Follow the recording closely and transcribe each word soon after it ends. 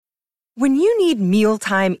When you need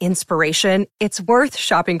mealtime inspiration, it's worth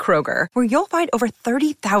shopping Kroger, where you'll find over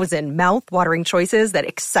 30,000 mouth-watering choices that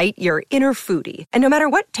excite your inner foodie. And no matter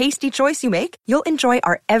what tasty choice you make, you'll enjoy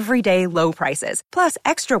our everyday low prices, plus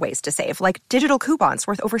extra ways to save, like digital coupons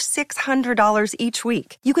worth over $600 each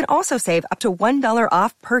week. You can also save up to $1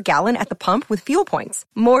 off per gallon at the pump with fuel points.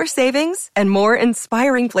 More savings and more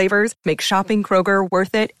inspiring flavors make shopping Kroger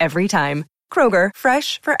worth it every time. Kroger,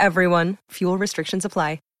 fresh for everyone. Fuel restrictions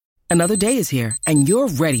apply. Another day is here, and you're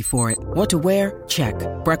ready for it. What to wear? Check.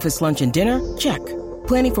 Breakfast, lunch, and dinner? Check.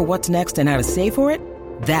 Planning for what's next and how to save for it?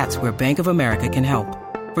 That's where Bank of America can help.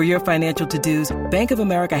 For your financial to-dos, Bank of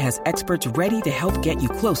America has experts ready to help get you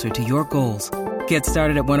closer to your goals. Get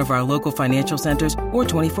started at one of our local financial centers or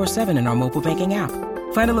 24/7 in our mobile banking app.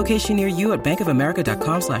 Find a location near you at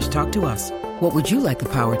bankofamerica.com/talktous. What would you like the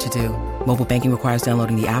power to do? Mobile banking requires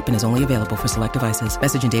downloading the app and is only available for select devices.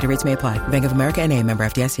 Message and data rates may apply. Bank of America N.A., member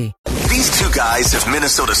FDIC. These two guys have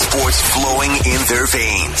Minnesota sports flowing in their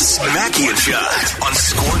veins. Mackey and Judd on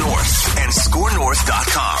Score North and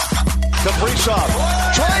ScoreNorth.com. Kaprizov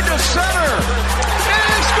trying to center.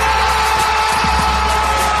 And score!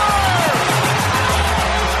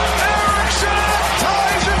 Erickson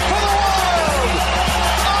ties it for the Wild.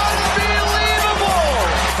 Unbelievable.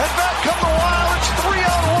 And back come the Wild. It's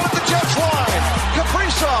 3-on-1 at the Jets line.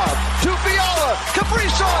 Kaprizov to Fiala.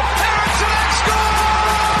 Kaprizov. Erickson and scores!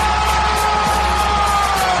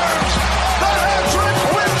 The hat-trick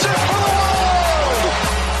wins it for the Wild.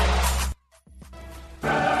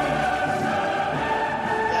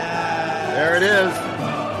 There it is.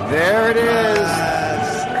 There it is.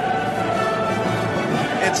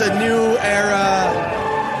 It's a new era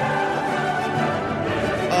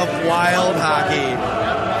of Wild hockey.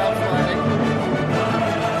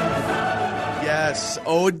 Yes,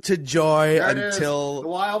 ode to joy until the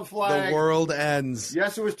Wild flag. The world ends.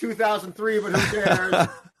 Yes, it was 2003, but who cares?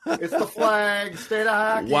 It's the flag, state of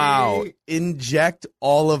hockey. Wow. Inject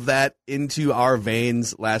all of that into our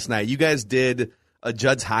veins last night. You guys did a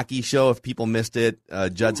Judd's Hockey Show. If people missed it,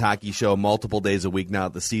 Judd's Hockey Show multiple days a week now.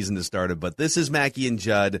 The season has started. But this is Mackey and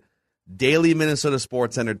Judd, daily Minnesota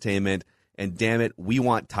sports entertainment. And damn it, we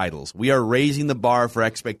want titles. We are raising the bar for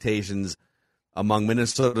expectations among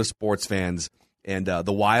Minnesota sports fans. And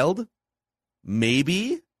the Wild,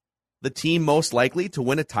 maybe the team most likely to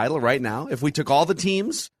win a title right now. If we took all the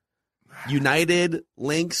teams, United,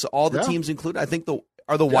 Lynx, all the teams included, I think the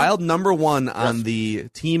Wild number one on the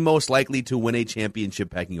team most likely to win a championship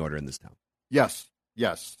pecking order in this town. Yes.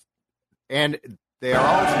 And they are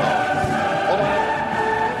also. Hold on.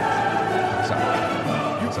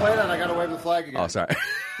 Sorry. You play that, I got to wave the flag again. Oh, sorry.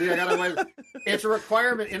 See, I got to wave. It's a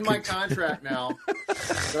requirement in my contract now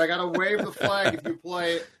that I got to wave the flag if you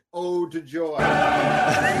play Ode to Joy.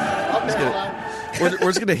 We're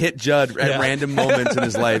just gonna hit Judd at random moments in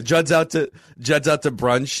his life. Judd's out to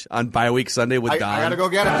brunch on bye-week Sunday with Don. I gotta go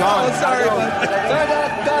get him. Don. Sorry.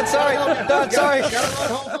 Gotta run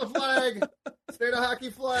home for the flag. State of hockey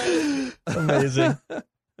flag. Amazing.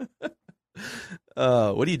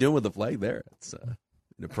 What are you doing with the flag there? It's an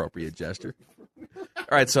appropriate gesture.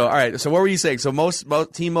 All right. So what were you saying? So most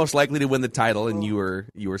team most likely to win the title, and you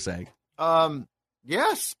were saying.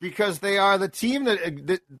 Yes, because they are the team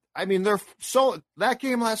that I mean, they're so that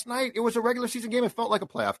game last night, it was a regular season game. It felt like a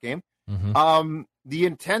playoff game. Mm-hmm. The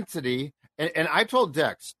intensity, and I told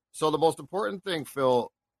Dex, so the most important thing,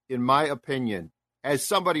 Phil, in my opinion, as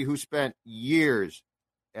somebody who spent years,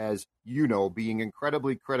 as you know, being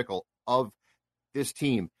incredibly critical of this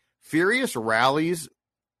team, furious rallies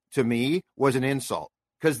to me was an insult,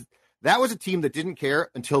 because that was a team that didn't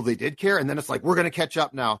care until they did care, and then it's like, we're going to catch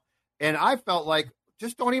up now. And I felt like,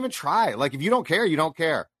 just don't even try. Like, if you don't care, you don't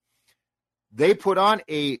care. They put on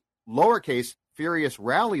a lowercase furious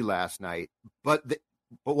rally last night, but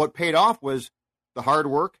what paid off was the hard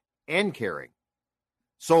work and caring.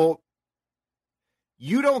 So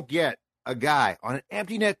you don't get a guy on an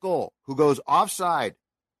empty net goal who goes offsides.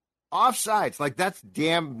 Like, that's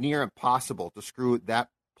damn near impossible to screw that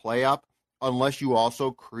play up unless you also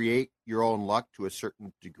create your own luck to a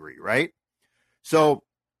certain degree, right? So,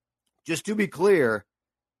 just to be clear,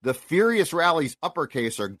 the furious rallies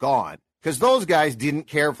uppercase are gone because those guys didn't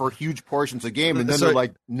care for huge portions of game. And then they're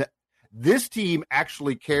like, this team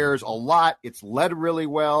actually cares a lot. It's led really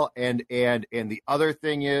well. And the other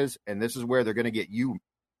thing is, and this is where they're going to get you,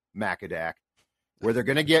 Macadac, where they're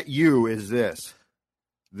going to get you is this.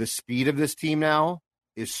 The speed of this team now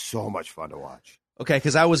is so much fun to watch. Okay,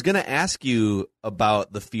 because I was going to ask you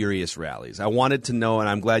about the furious rallies. I wanted to know, and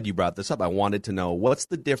I'm glad you brought this up, I wanted to know what's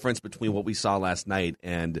the difference between what we saw last night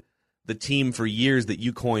and the team for years that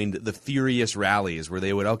you coined the furious rallies, where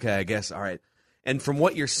they would, okay, I guess, all right. And from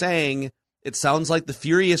what you're saying, it sounds like the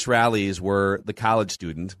furious rallies were the college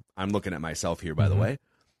student. I'm looking at myself here, by the way.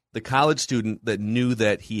 The college student that knew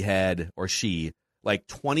that he had, or she, like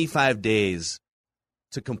 25 days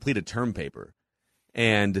to complete a term paper.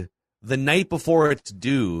 And the night before it's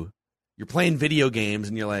due, you're playing video games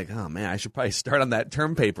and you're like, oh man, I should probably start on that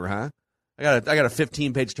term paper, huh? I got a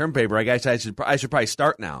 15-page term paper. I guess I should probably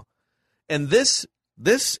start now. And this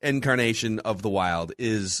incarnation of the Wild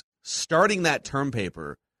is starting that term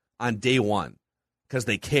paper on day one because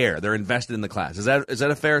they care. They're invested in the class. Is that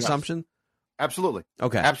a fair assumption? Absolutely.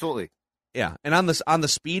 Okay. Absolutely. Yeah. And on the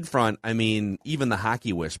speed front, I mean, even the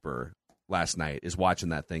Hockey Whisperer last night is watching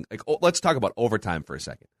that thing. Like, let's talk about overtime for a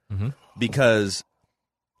second. Because,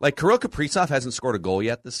 like, Kirill Kaprizov hasn't scored a goal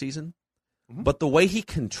yet this season, but the way he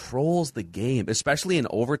controls the game, especially in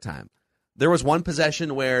overtime, there was one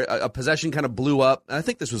possession where a possession kind of blew up. I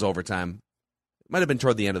think this was overtime. It might have been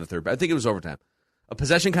toward the end of the third, but I think it was overtime. A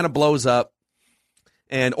possession kind of blows up,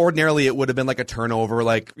 and ordinarily it would have been like a turnover,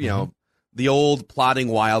 like, you know, the old plotting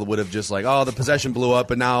Wild would have just like, oh, the possession blew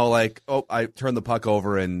up, and now, like, oh, I turned the puck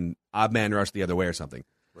over and odd man rushed the other way or something.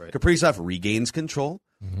 Right. Kaprizov regains control,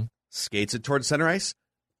 skates it towards center ice,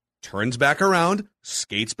 turns back around,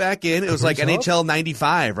 skates back in. It was like NHL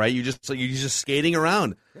 95, right? You're just skating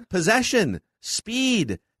around. Possession,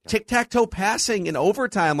 speed, tic-tac-toe passing in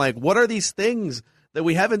overtime. Like, what are these things that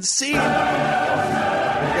we haven't seen? There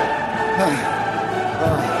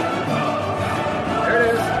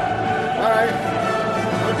it is. All right.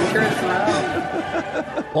 Don't be carrying this around.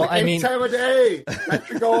 Well, I mean, any time of day, that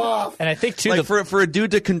could go off. And I think too, like for a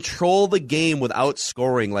dude to control the game without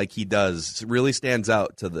scoring like he does, it really stands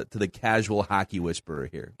out to the casual hockey whisperer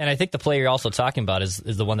here. And I think the play you're also talking about is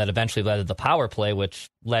the one that eventually led to the power play, which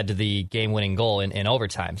led to the game-winning goal in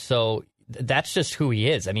overtime. So that's just who he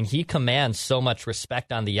is. I mean, he commands so much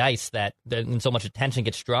respect on the ice and so much attention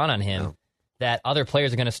gets drawn on him that other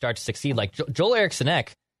players are going to start to succeed. Like Joel Eriksson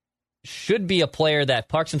Ek should be a player that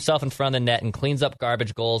parks himself in front of the net and cleans up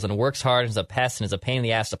garbage goals and works hard and is a pest and is a pain in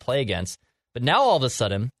the ass to play against. But now all of a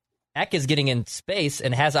sudden, Ek is getting in space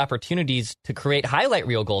and has opportunities to create highlight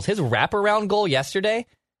reel goals. His wraparound goal yesterday,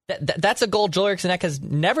 that's a goal Joel Eriksson Ek has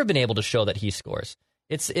never been able to show that he scores.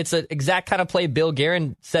 It's an exact kind of play Bill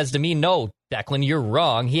Guerin says to me, no, Declan, you're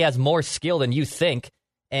wrong. He has more skill than you think,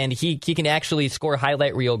 and he can actually score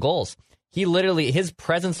highlight reel goals. He literally, his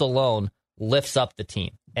presence alone lifts up the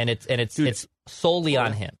team. And it's solely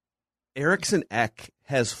on him. Eriksson Ek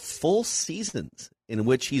has full seasons in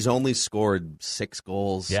which he's only scored 6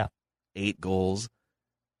 goals, 8 goals.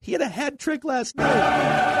 He had a hat trick last night.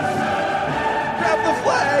 Grab the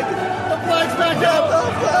flag. The flag's back up.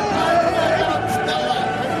 Stella,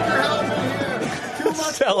 I need your help in here. Too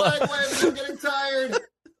much flag waving. I'm getting tired.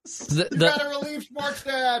 You gotta relieve Sports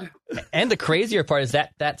Dad. And the crazier part is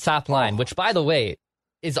that top line, which, by the way,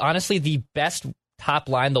 is honestly the best top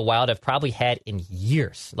line the Wild have probably had in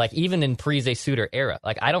years. Like, even in Parise Suter era.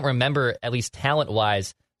 Like, I don't remember, at least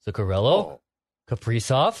talent-wise, Zuccarello,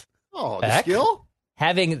 Kaprizov, the skill?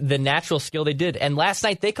 Having the natural skill they did. And last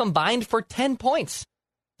night, they combined for 10 points.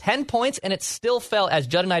 10 points, and it still felt, as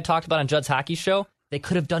Judd and I talked about on Judd's Hockey Show, they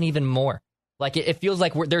could have done even more. Like, it feels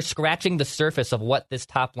like they're scratching the surface of what this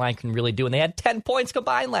top line can really do. And they had 10 points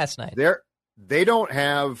combined last night. They're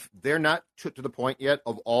not to the point yet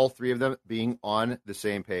of all three of them being on the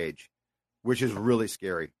same page, which is really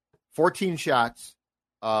scary. 14 shots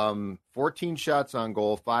on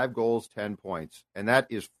goal, 5 goals, 10 points. And that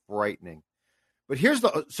is frightening. But here's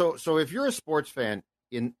so if you're a sports fan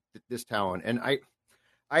in this town, and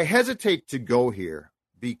I hesitate to go here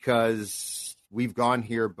because we've gone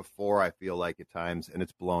here before, I feel like, at times, and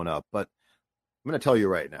it's blown up. But I'm going to tell you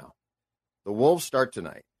right now, the Wolves start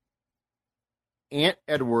tonight. Ant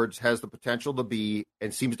Edwards has the potential to be,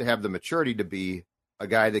 and seems to have the maturity to be, a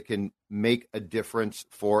guy that can make a difference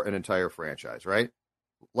for an entire franchise, right?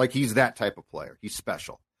 Like, he's that type of player. He's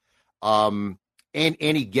special. And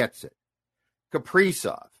he gets it.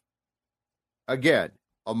 Kaprizov, again,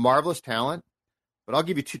 a marvelous talent, but I'll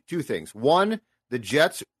give you two things. One, the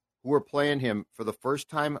Jets, who were playing him for the first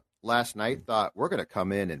time last night, thought, we're going to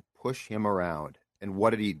come in and push him around. And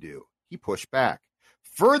what did he do? He pushed back.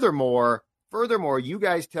 Furthermore, you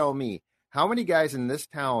guys tell me, how many guys in this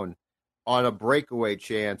town on a breakaway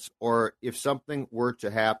chance, or if something were to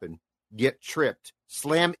happen, get tripped,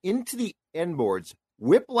 slam into the end boards,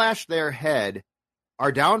 whiplash their head,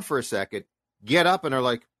 are down for a second, get up and are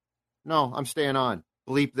like, no, I'm staying on.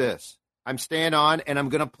 Bleep this. I'm staying on, and I'm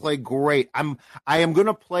going to play great. I am going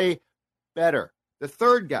to play better. The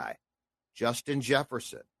third guy, Justin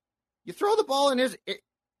Jefferson. You throw the ball in his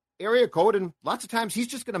area code, and lots of times he's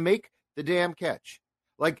just going to make the damn catch.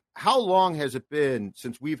 Like, how long has it been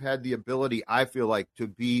since we've had the ability, I feel like, to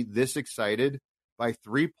be this excited by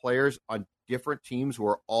 3 players on different teams who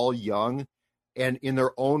are all young and in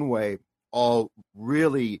their own way, all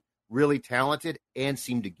really, really talented and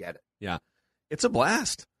seem to get it? Yeah. It's a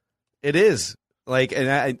blast. It is. Like,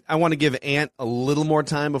 and I want to give Ant a little more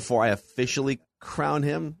time before I officially crown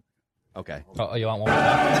him. Okay. Oh, you want one more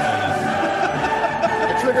time?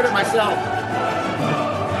 I triggered it myself.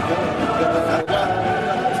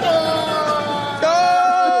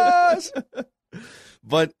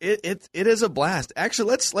 But it is a blast.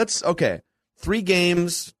 Actually, let's okay. 3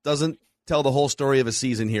 games doesn't tell the whole story of a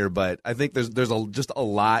season here, but I think there's just a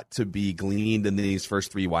lot to be gleaned in these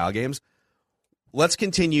first 3 Wild games. Let's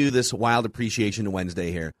continue this Wild Appreciation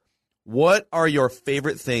Wednesday here. What are your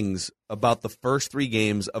favorite things about the first 3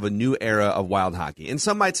 games of a new era of Wild hockey? And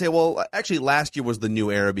some might say, well, actually last year was the new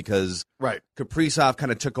era because Kaprizov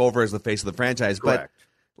kind of took over as the face of the franchise. Correct.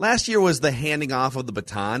 But last year was the handing off of the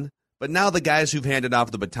baton. But now the guys who've handed off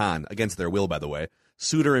the baton, against their will, by the way,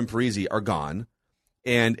 Suter and Parise are gone.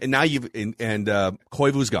 And now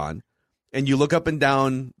Koivu's gone. And you look up and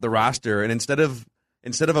down the roster, and instead of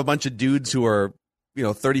a bunch of dudes who are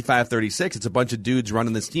 35, 36, it's a bunch of dudes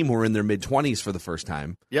running this team who are in their mid-20s for the first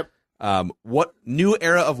time. Yep. What new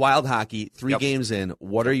era of Wild hockey, 3 games in,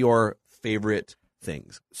 what are your favorite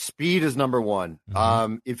things? Speed is number one.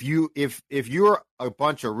 Mm-hmm. If you're a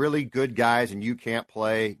bunch of really good guys and you can't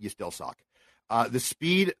play, you still suck. The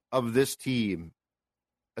speed of this team,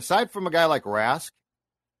 aside from a guy like Rask,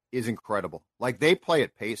 is incredible. Like, they play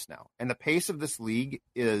at pace now. And the pace of this league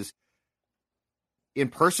is, in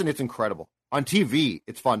person, it's incredible. On TV,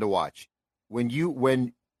 it's fun to watch. When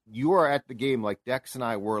you are at the game like Dex and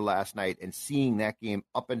I were last night and seeing that game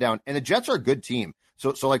up and down, and the Jets are a good team.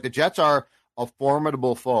 So like, the Jets are a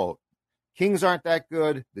formidable foe. Kings aren't that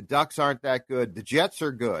good. The Ducks aren't that good. The Jets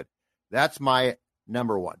are good. That's my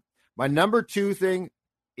number one. My number 2 thing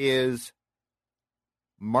is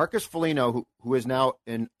Marcus Foligno, who is now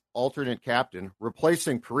an alternate captain,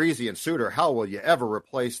 replacing Parise and Suter. How will you ever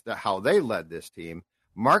replace how they led this team?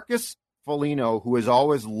 Marcus Foligno, who has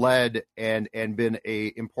always led and been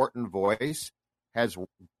a important voice, has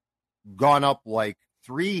gone up like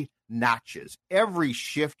 3 notches. Every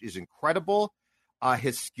shift is incredible.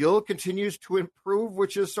 His skill continues to improve,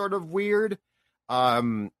 which is sort of weird.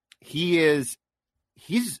 He's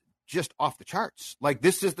just off the charts. Like,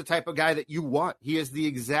 this is the type of guy that you want. He is the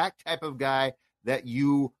exact type of guy that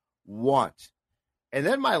you want. And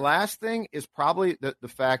then my last thing is probably the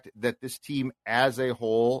fact that this team as a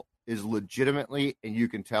whole is legitimately, and you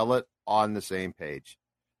can tell it, on the same page.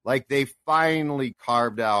 Like, they finally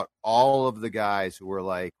carved out all of the guys who were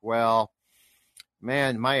like, well,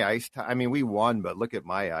 man, my ice time, I mean, we won, but look at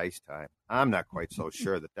my ice time. I'm not quite so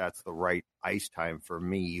sure that that's the right ice time for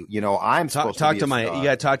me. I'm supposed to be you got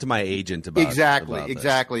to talk to my agent about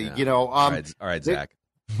exactly. Yeah. All right, Zach.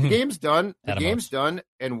 The game's done. The game's done,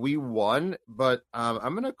 and we won. But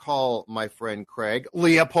I'm going to call my friend Craig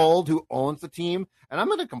Leopold, who owns the team, and I'm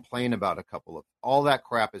going to complain about a couple of all that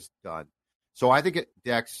crap is done. So I think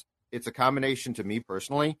Dex, it's a combination to me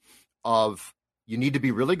personally of you need to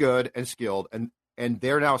be really good and skilled, and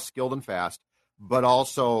they're now skilled and fast, but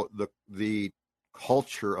also the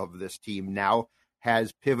culture of this team now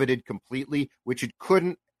has pivoted completely, which it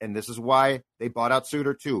couldn't, and this is why they bought out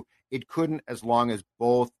Suter too. It couldn't as long as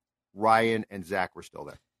both Ryan and Zach were still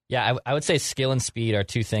there. Yeah, I would say skill and speed are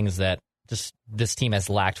 2 things that just this team has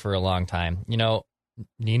lacked for a long time.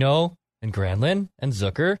 Nino and Granlund and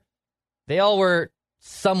Zucker, they all were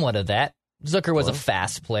somewhat of that. Zucker was a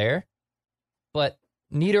fast player, but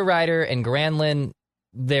Niederreiter and Granlund,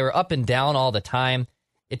 they were up and down all the time.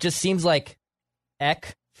 It just seems like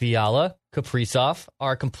Ek, Fiala, Kaprizov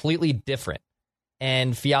are completely different.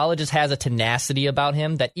 And Fiala just has a tenacity about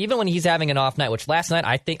him that even when he's having an off night, which last night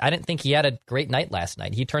I didn't think he had a great night last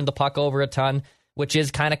night. He turned the puck over a ton, which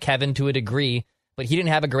is kind of Kevin to a degree, but he didn't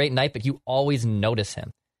have a great night, but you always notice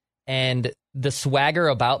him. And the swagger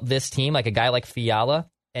about this team, like a guy like Fiala,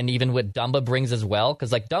 and even what Dumba brings as well,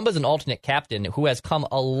 because like Dumba's an alternate captain who has come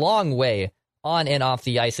a long way on and off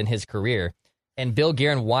the ice in his career, and Bill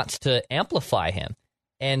Guerin wants to amplify him.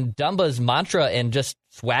 And Dumba's mantra and just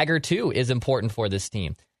swagger, too, is important for this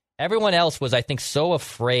team. Everyone else was, I think, so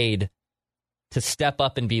afraid to step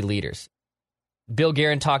up and be leaders. Bill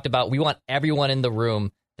Guerin talked about, we want everyone in the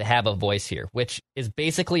room to have a voice here, which is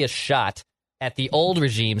basically a shot at the old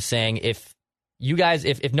regime saying, if you guys,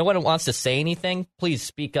 if no one wants to say anything, please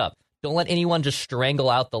speak up. Don't let anyone just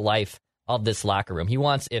strangle out the life of this locker room. He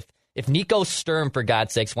wants, if If Nico Sturm, for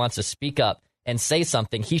God's sakes, wants to speak up and say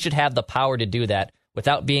something, he should have the power to do that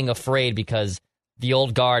without being afraid because the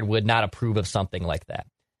old guard would not approve of something like that.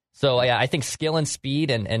 So yeah, I think skill and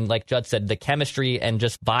speed and like Judd said, the chemistry and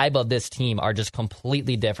just vibe of this team are just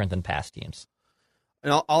completely different than past teams.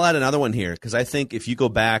 And I'll add another one here because I think if you go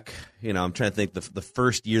back, I'm trying to think the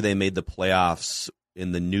first year they made the playoffs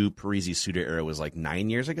in the new Parise Suter era was like 9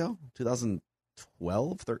 years ago,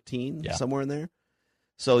 2012, 13, somewhere in there.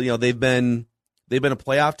 So they've been a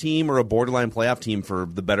playoff team or a borderline playoff team for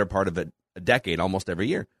the better part of a decade, almost every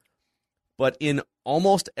year. But in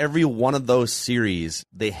almost every one of those series,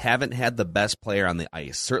 they haven't had the best player on the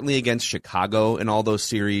ice. Certainly against Chicago in all those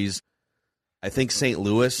series. I think St.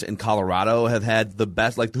 Louis and Colorado have had the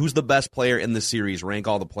best, like who's the best player in the series, rank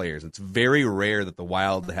all the players. It's very rare that the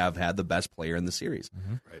Wild have had the best player in the series.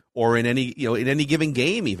 Mm-hmm. Right. Or in any given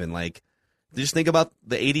game even. Like just think about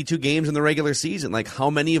the 82 games in the regular season. Like how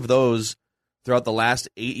many of those throughout the last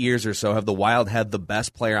 8 years or so have the Wild had the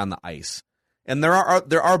best player on the ice? And there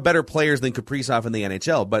are better players than Kaprizov in the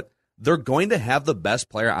NHL, but they're going to have the best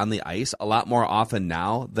player on the ice a lot more often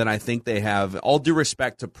now than I think they have. All due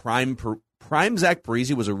respect to prime Zach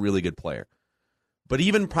Parise was a really good player. But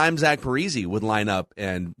even prime Zach Parise would line up,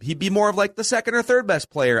 and he'd be more of like the second or third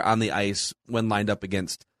best player on the ice when lined up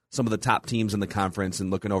against some of the top teams in the conference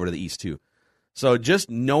and looking over to the East too. So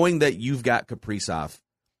just knowing that you've got Kaprizov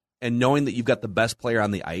and knowing that you've got the best player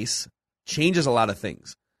on the ice changes a lot of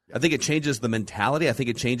things. I think it changes the mentality. I think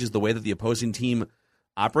it changes the way that the opposing team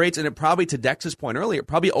operates. And it probably, to Dex's point earlier, it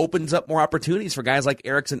probably opens up more opportunities for guys like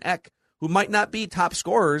Eriksson Ek, who might not be top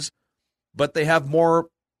scorers, but they have more,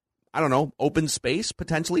 open space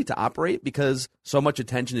potentially to operate because so much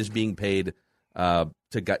attention is being paid to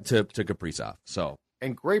Kaprizov. So,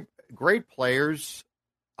 and great players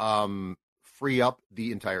free up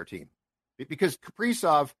the entire team because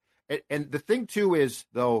Kaprizov, and the thing too is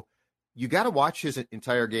though, you got to watch his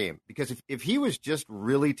entire game because if he was just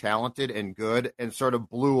really talented and good and sort of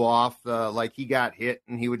blew off like he got hit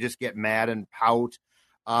and he would just get mad and pout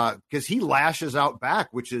because he lashes out back,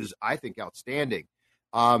 which is, I think, outstanding.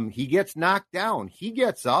 He gets knocked down. He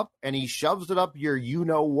gets up and he shoves it up your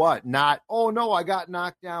you-know-what, not, oh, no, I got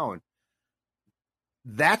knocked down.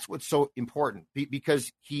 That's what's so important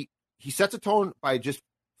because he sets a tone by just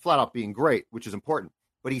flat out being great, which is important,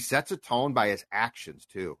 but he sets a tone by his actions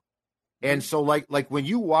too. And so, like when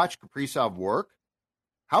you watch Kaprizov work,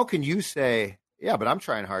 how can you say, yeah, but I'm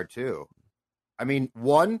trying hard too? I mean,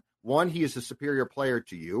 one, he is a superior player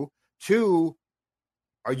to you. Two,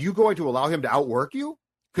 are you going to allow him to outwork you?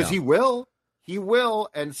 Because he will.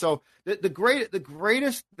 And so the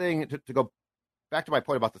greatest thing, to go back to my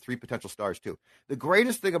point about the three potential stars too, the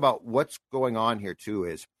greatest thing about what's going on here too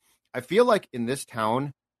is I feel like in this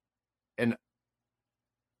town, and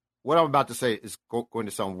what I'm about to say is going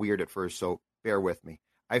to sound weird at first, so bear with me.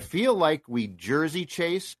 I feel like we jersey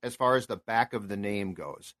chase as far as the back of the name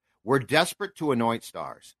goes. We're desperate to anoint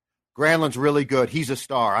stars. Granlund's really good. He's a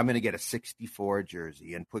star. I'm going to get a 64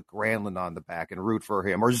 jersey and put Granlund on the back and root for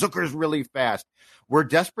him. Or Zucker's really fast. We're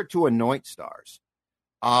desperate to anoint stars.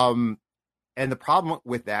 And the problem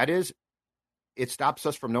with that is it stops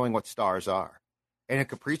us from knowing what stars are. And in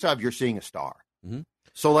Kaprizov, you're seeing a star. Mm-hmm.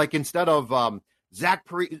 So, like, instead of Zach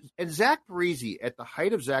Parise, at the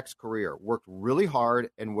height of Zach's career, worked really hard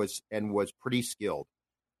and was pretty skilled.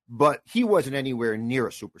 But he wasn't anywhere near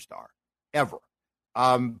a superstar, ever.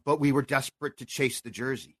 But we were desperate to chase the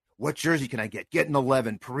jersey. What jersey can I get? Get an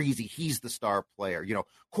 11. Parise, he's the star player.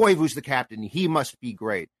 Koivu's the captain. He must be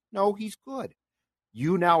great. No, he's good.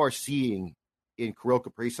 You now are seeing in Kirill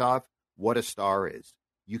Kaprizov what a star is.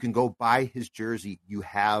 You can go buy his jersey. You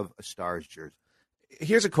have a star's jersey.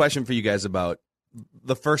 Here's a question for you guys about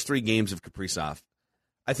the first three games of Kaprizov.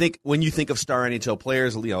 I think when you think of star NHL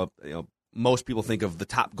players, most people think of the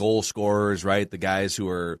top goal scorers, right? The guys who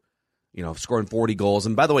are, scoring 40 goals.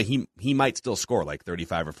 And by the way, he might still score like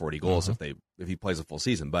 35 or 40 goals if he plays a full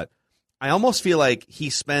season. But I almost feel like he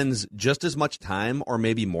spends just as much time or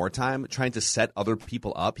maybe more time trying to set other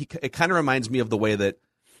people up. It kind of reminds me of the way that,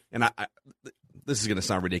 and I this is going to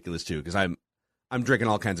sound ridiculous too, because I'm drinking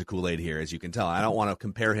all kinds of Kool-Aid here, as you can tell. I don't want to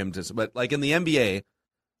compare him to, but like in the NBA,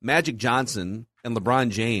 Magic Johnson and LeBron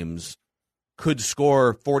James could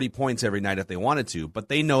score 40 points every night if they wanted to, but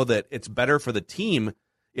they know that it's better for the team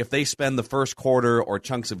if they spend the first quarter or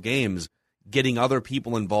chunks of games getting other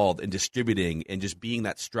people involved and distributing and just being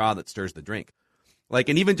that straw that stirs the drink. Like,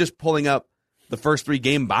 and even just pulling up the first three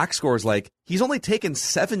game box scores, like he's only taken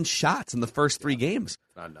 7 shots in the first 3 games.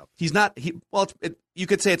 Not enough. He's not, you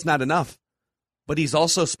could say it's not enough, but he's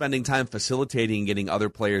also spending time facilitating and getting other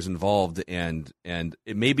players involved, and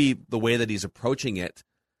it may be the way that he's approaching it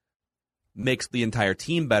makes the entire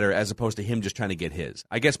team better as opposed to him just trying to get his.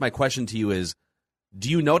 I guess my question to you is, do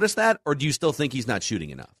you notice that, or do you still think he's not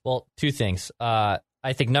shooting enough? Well, two things. I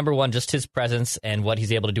think number one, just his presence and what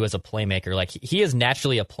he's able to do as a playmaker. Like, he is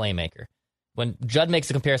naturally a playmaker. When Judd makes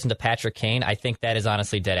a comparison to Patrick Kane, I think that is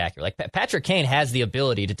honestly dead accurate. Like, Patrick Kane has the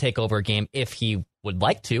ability to take over a game if he would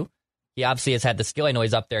like to. He obviously has had the skill. I know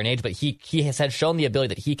he's up there in age, but he has had shown the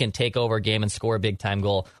ability that he can take over a game and score a big-time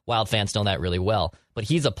goal. Wild fans know that really well. But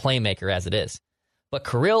he's a playmaker as it is. But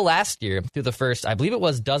Kirill last year, through the first, I believe it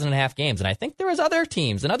was 12.5 games, and I think there was other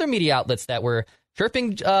teams and other media outlets that were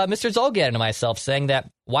chirping Mr. Zulgad and myself, saying that,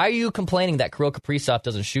 why are you complaining that Kirill Kaprizov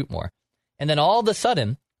doesn't shoot more? And then all of a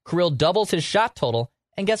sudden, Kirill doubles his shot total,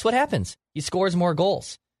 and guess what happens? He scores more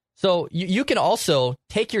goals. So you can also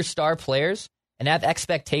take your star players and have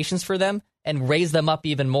expectations for them and raise them up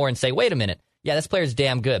even more and say, wait a minute, yeah, this player's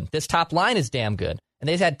damn good. This top line is damn good. And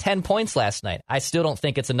they had 10 points last night. I still don't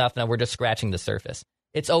think it's enough. Now we're just scratching the surface.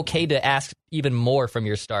 It's okay to ask even more from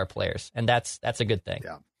your star players, and that's a good thing.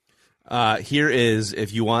 Yeah. Here is,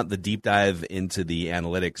 if you want the deep dive into the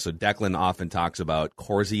analytics. So Declan often talks about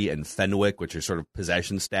Corsi and Fenwick, which are sort of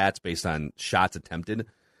possession stats based on shots attempted.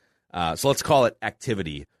 So let's call it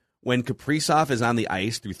activity. When Kaprizov is on the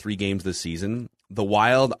ice through 3 games this season, the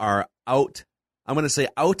Wild are out. I'm going to say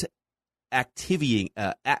activating.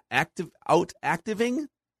 Do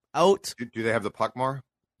they have the puck more?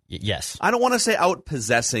 Yes. I don't want to say out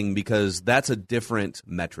possessing because that's a different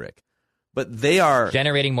metric, but they are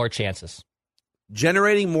generating more chances. At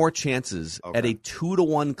a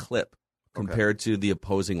 2-to-1 clip compared to the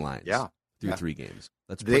opposing lines. Through 3 games.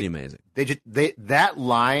 That's pretty amazing. That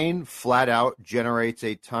line flat out generates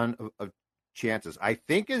a ton of chances. I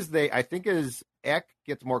think as Ek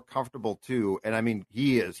gets more comfortable too, and I mean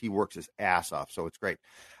he works his ass off, so it's great.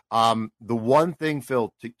 The one thing,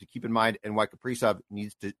 Phil, to keep in mind, and why Kaprizov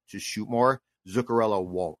needs to shoot more, Zuccarello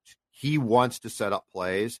won't. He wants to set up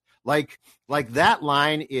plays. Like that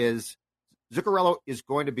line is, Zuccarello is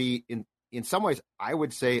going to be, in some ways, I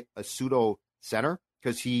would say, a pseudo center,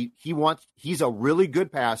 because he's a really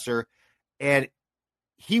good passer, and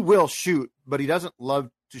he will shoot, but he doesn't love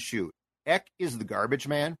to shoot. Ek is the garbage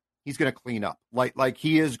man. He's going to clean up. Like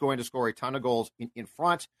he is going to score a ton of goals in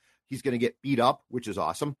front. He's going to get beat up, which is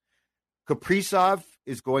awesome. Kaprizov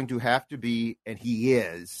is going to have to be, and he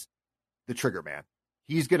is, the trigger man.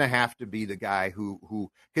 He's going to have to be the guy who,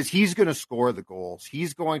 because he's going to score the goals.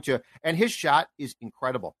 He's going to, and his shot is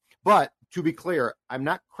incredible. But to be clear, I'm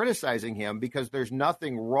not criticizing him because there's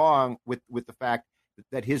nothing wrong with the fact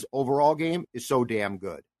that his overall game is so damn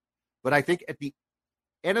good. But I think at the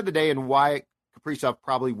end of the day, and why Kaprizov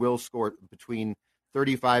probably will score between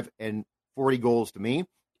 35 and 40 goals to me,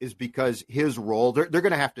 is because his role, they're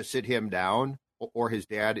going to have to sit him down, or his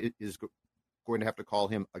dad is going to have to call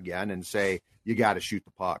him again and say, you got to shoot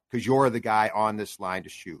the puck because you're the guy on this line to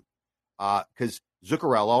shoot. Because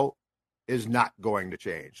Zuccarello is not going to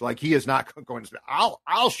change. Like, he is not going to say,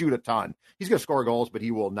 I'll shoot a ton. He's going to score goals, but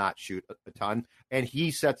he will not shoot a ton. And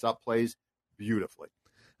he sets up plays beautifully.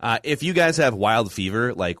 If you guys have Wild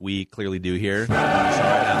fever, like we clearly do here,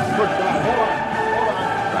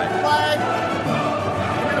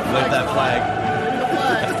 Let that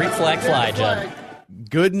flag. Free flag fly, Judd.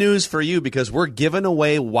 Good news for you, because we're giving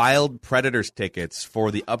away Wild Predators tickets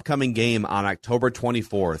for the upcoming game on October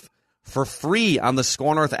 24th for free on the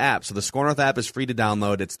SKOR North app. So the SKOR North app is free to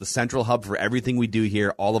download. It's the central hub for everything we do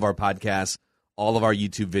here, all of our podcasts, all of our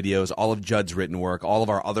YouTube videos, all of Judd's written work, all of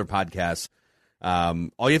our other podcasts. All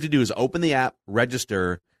you have to do is open the app,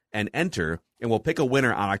 register, and enter, and we'll pick a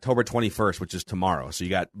winner on October 21st, which is tomorrow. So you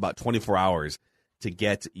got about 24 hours to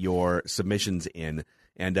get your submissions in.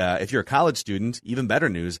 And if you're a college student, even better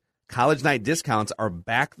news, college night discounts are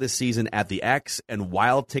back this season at the X, and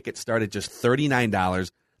Wild tickets start at just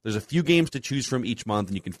 $39. There's a few games to choose from each month,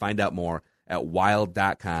 and you can find out more at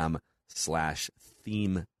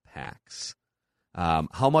wild.com/themepacks.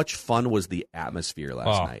 How much fun was the atmosphere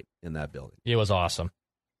last night in that building? It was awesome.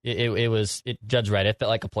 Judd's right. It felt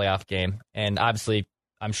like a playoff game. And obviously,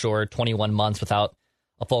 I'm sure 21 months without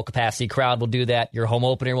a full capacity crowd will do that. Your home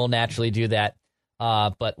opener will naturally do that.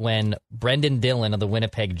 But when Brendan Dillon of the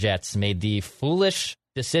Winnipeg Jets made the foolish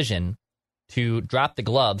decision to drop the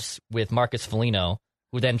gloves with Marcus Foligno,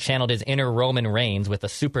 who then channeled his inner Roman Reigns with a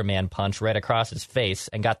Superman punch right across his face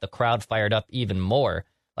and got the crowd fired up even more.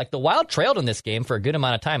 Like, the Wild trailed in this game for a good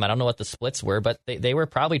amount of time. I don't know what the splits were, but they were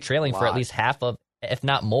probably trailing for at least half of, if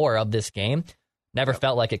not more, of this game. Never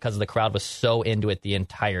felt like it because the crowd was so into it the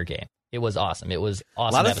entire game. It was awesome. It was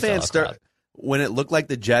awesome. A lot of fans when it looked like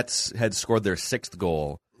the Jets had scored their 6th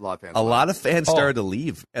goal, a lot of fans started to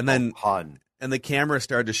leave. And then and the camera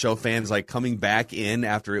started to show fans like coming back in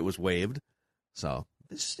after it was waved. So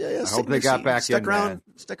I hope they got back in. Man.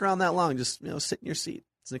 Stick around that long. Just sit in your seat.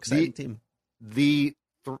 It's an exciting team. The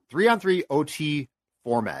 3-on-3 OT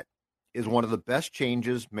format is one of the best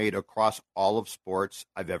changes made across all of sports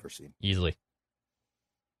I've ever seen. Easily.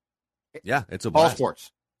 Yeah, it's a blast. All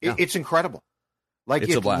sports. Yeah. It's incredible. Like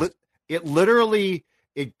it's a blast. It literally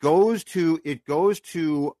goes to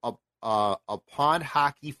a pond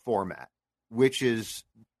hockey format, which is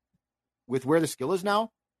with where the skill is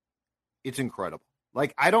now. It's incredible.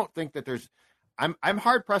 Like I don't think that I'm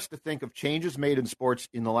hard pressed to think of changes made in sports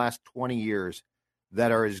in the last 20 years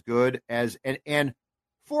that are as good as and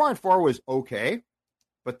 4-on-4 was okay,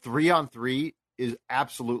 but 3-on-3 is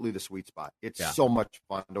absolutely the sweet spot. It's so much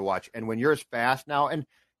fun to watch. And when you're as fast now, and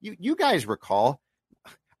you guys recall,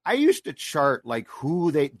 I used to chart like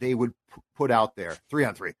who they would put out there.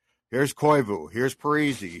 3-on-3. Here's Koivu. Here's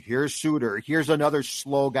Parise. Here's Suter. Here's another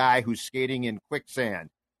slow guy who's skating in quicksand.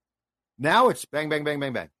 Now it's bang, bang, bang,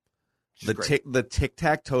 bang, bang. The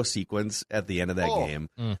tic-tac-toe sequence at the end of that game.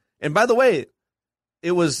 And by the way,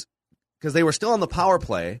 it was because they were still on the power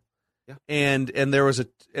play. Yeah. And there was a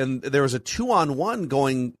 2-on-1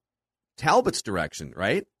 going Talbot's direction,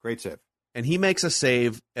 right? Great save. And he makes a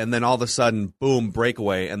save, and then all of a sudden, boom,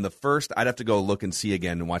 breakaway. And the first, I'd have to go look and see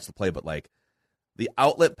again and watch the play, but like the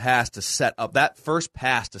outlet pass to set up, that first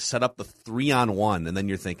pass to set up the 3-on-1, and then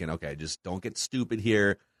you're thinking, okay, just don't get stupid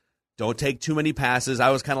here. Don't take too many passes.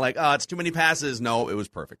 I was kind of like, oh, it's too many passes. No, it was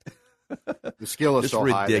perfect. The skill is so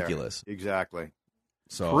high. Ridiculous. Exactly.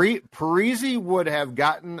 So Parise would have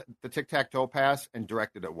gotten the tic-tac-toe pass and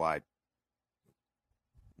directed it wide.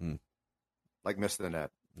 Like missed the net.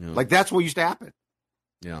 Yeah. Like that's what used to happen.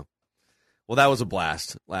 Yeah. Well, that was a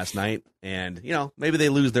blast last night. And, maybe they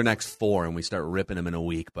lose their next 4 and we start ripping them in a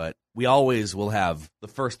week. But we always will have the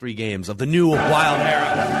first 3 games of the new Wild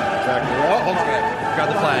era. Exactly. Oh, hold on. Grab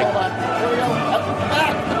the flag. Hold on. Here we go.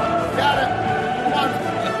 Back. Got it. Come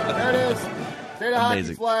on. There it is. State of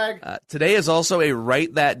hockey flag. Today is also a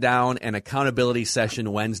Write That Down and Accountability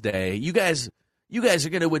Session Wednesday. You guys are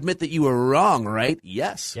going to admit that you were wrong, right?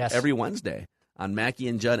 Yes. Every Wednesday on Mackey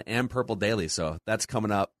and Judd and Purple Daily. So that's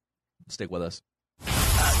coming up. Stick with us.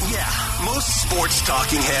 Most sports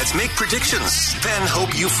talking heads make predictions, then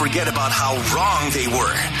hope you forget about how wrong they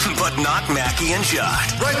were. But not Mackey and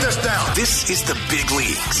Judd. Write this down. This is the big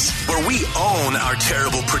leagues, where we own our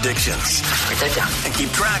terrible predictions. Write that down. And keep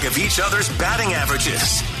track of each other's batting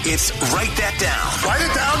averages. It's Write That Down. Write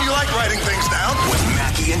it down. You like writing things down. With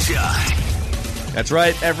Mackey and Judd. That's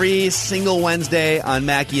right. Every single Wednesday on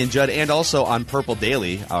Mackey and Judd, and also on Purple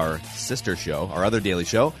Daily, our sister show, our other daily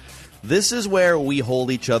show. This is where we hold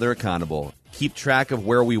each other accountable, keep track of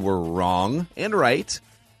where we were wrong and right,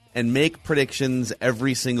 and make predictions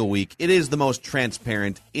every single week. It is the most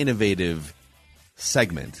transparent, innovative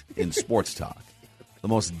segment in sports talk. The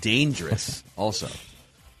most dangerous also.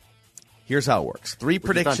 Here's how it works. 3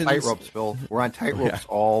 predictions. On tightropes, Phil. We're on tightropes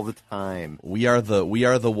all the time. We are the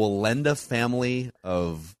Walenda family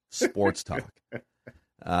of sports talk.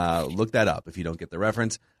 Look that up if you don't get the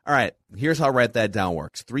reference. All right, here's how Write That Down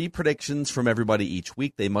works. 3 predictions from everybody each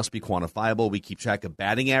week. They must be quantifiable. We keep track of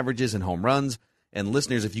batting averages and home runs. And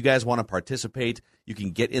listeners, if you guys want to participate, you can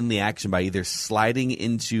get in the action by either sliding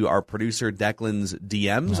into our producer Declan's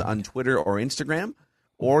DMs on Twitter or Instagram,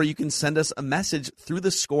 or you can send us a message through the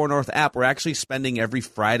Score North app. We're actually spending every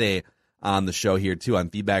Friday on the show here, too, on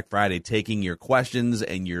Feedback Friday, taking your questions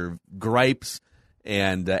and your gripes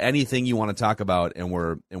and anything you want to talk about, and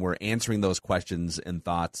we're answering those questions and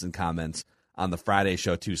thoughts and comments on the Friday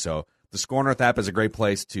show, too. So the Score North app is a great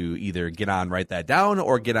place to either get on Write That Down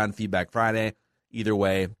or get on Feedback Friday. Either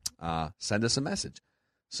way, send us a message.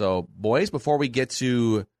 So, boys, before we get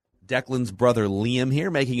to Declan's brother Liam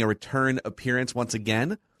here, making a return appearance once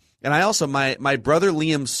again, and I also, my brother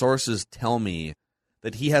Liam's sources tell me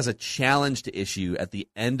that he has a challenge to issue at the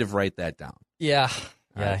end of Write That Down. Yeah,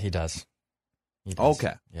 he does.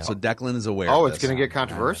 Okay, yeah. So Declan is aware. Oh, of it's going to get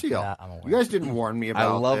controversial. Yeah, I'm aware. You guys didn't warn me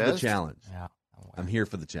about I love this. the challenge. Yeah, I'm here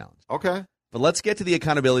for the challenge. Okay. But let's get to the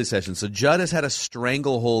accountability session. So Judd has had a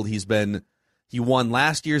stranglehold. He won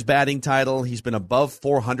last year's batting title. He's been above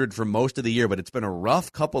 400 for most of the year, but it's been a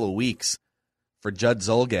rough couple of weeks for Judd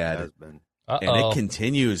Zulgad. And it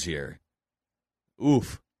continues here.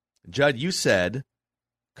 Oof. Judd, you said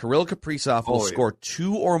Kirill Kaprizov will score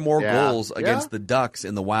 2 or more goals against the Ducks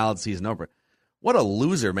in the Wild season opener. What a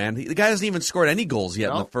loser, man. The guy hasn't even scored any goals yet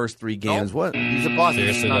in the first 3 games. What? He's a boss.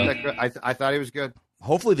 He's not that good. I thought he was good.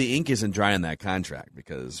 Hopefully the ink isn't dry on that contract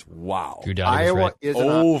because, wow. Drew Doughty was Iowa right. is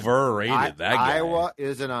Overrated, that guy. Iowa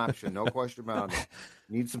is an option, no question about it.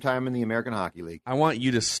 Need some time in the American Hockey League. I want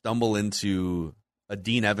you to stumble into a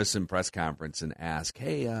Dean Evison press conference and ask,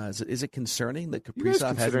 hey, is it concerning that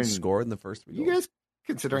Kaprizov hasn't scored in the first 3 goals? You guys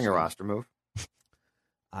considering a roster move?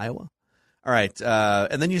 Iowa? All right.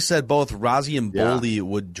 And then you said both Rozzy and Boldy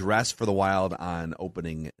would dress for the Wild on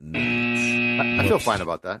opening night. I feel fine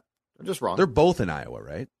about that. I'm just wrong. They're both in Iowa,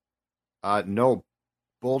 right? No,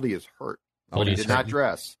 Boldy is hurt. He did not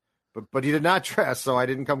dress. But he did not dress, so I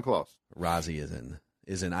didn't come close. Rozzy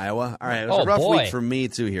is in Iowa. All right. It was a rough week for me,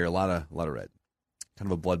 too, here. A lot of red.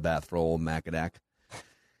 Kind of a bloodbath for old Macadac.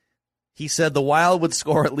 He said the Wild would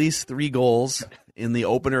score at least 3 goals in the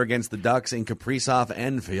opener against the Ducks, and Kaprizov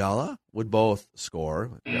and Fiala would both score.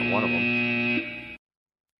 Yeah, one of them.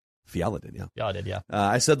 Fiala did, yeah. Fiala did, yeah.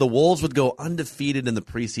 I said the Wolves would go undefeated in the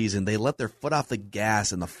preseason. They let their foot off the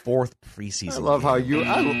gas in the 4th preseason. I love how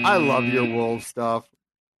I love your Wolves stuff.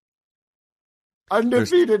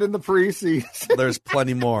 Undefeated in the preseason. There's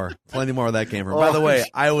plenty more. Plenty more where that came from. By the way,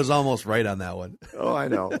 I was almost right on that one. Oh, I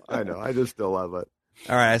know. I just still love it.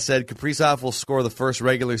 All right, I said Kaprizov will score the first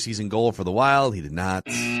regular season goal for the Wild. He did not.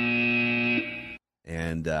 And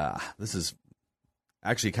this is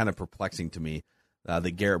actually kind of perplexing to me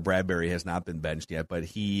that Garrett Bradbury has not been benched yet. But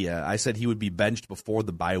I said he would be benched before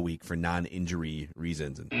the bye week for non-injury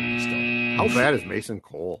reasons. And how bad is Mason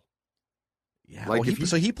Cole? Yeah, like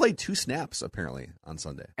so he played 2 snaps apparently on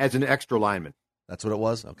Sunday as an extra lineman. That's what it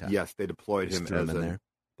was. Okay. Yes, they deployed him as a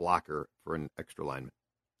blocker for an extra lineman.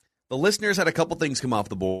 The listeners had a couple things come off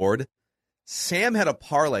the board. Sam had a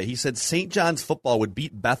parlay. He said St. John's football would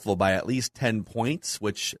beat Bethel by at least 10 points,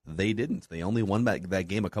 which they didn't. They only won that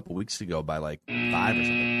game a couple weeks ago by like 5 or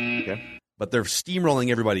something. Okay. But they're steamrolling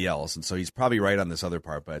everybody else, and so he's probably right on this other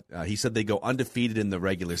part. But he said they go undefeated in the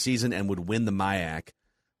regular season and would win the MIAC.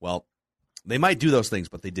 Well, they might do those things,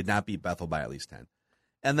 but they did not beat Bethel by at least 10.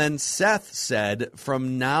 And then Seth said,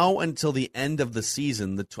 from now until the end of the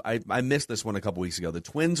season, I missed this one a couple weeks ago, the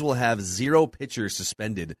Twins will have 0 pitchers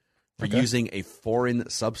suspended for using a foreign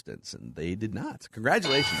substance, and they did not.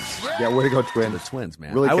 Congratulations. Yeah, way to go, Twins. The Twins,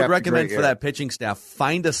 man. Really I would recommend for that pitching staff,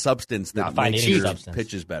 find a substance that makes your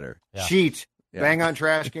pitches better. Yeah. Cheat. Yeah. Bang on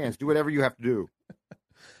trash cans. Do whatever you have to do.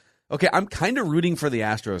 Okay, I'm kind of rooting for the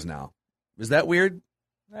Astros now. Is that weird?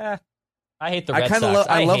 I hate the Red Sox.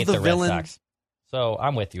 I love the Red villain. Sox. So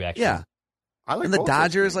I'm with you, actually. Yeah. I like and the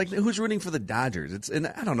Dodgers, like, who's rooting for the Dodgers? And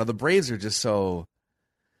I don't know. The Braves are just so,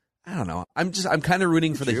 I don't know. I'm kind of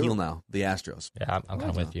rooting for the heel now, the Astros. Yeah, I'm kind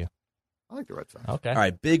of with you. I like the Red Sox. Okay. All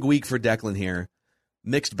right, big week for Declan here.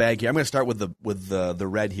 Mixed bag here. I'm going to start with the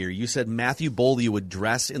red here. You said Matthew Boldy would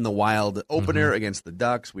dress in the Wild opener against the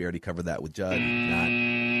Ducks. We already covered that with Judd. Not.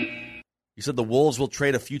 You said the Wolves will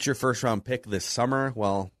trade a future first-round pick this summer.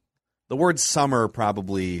 Well, the word summer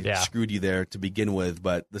probably screwed you there to begin with,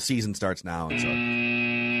 but the season starts now. And so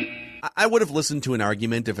I would have listened to an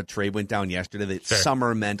argument if a trade went down yesterday that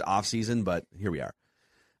summer meant off-season, but here we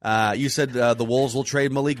are. You said the Wolves will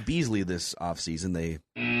trade Malik Beasley this offseason. They have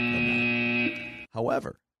not.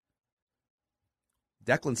 However,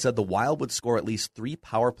 Declan said the Wild would score at least 3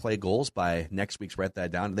 power play goals by next week's. Write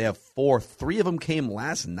that down. They have 4. 3 of them came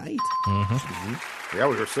last night. Yeah,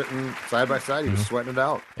 we were sitting side by side. He was sweating it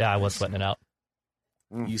out. Yeah, I was sweating it out.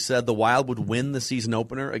 You said the Wild would win the season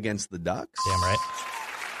opener against the Ducks. Damn right.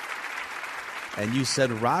 And you said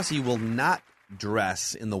Rozzy will not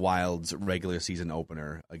dress in the Wild's regular season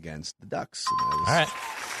opener against the Ducks. All right.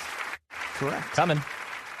 Correct. I'm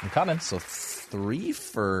coming. So 3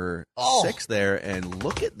 for 6 there, and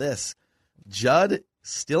look at this. Judd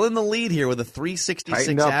still in the lead here with a 366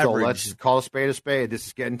 Tighten up, average. Though. Let's call a spade a spade. This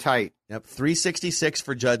is getting tight. Yep, 366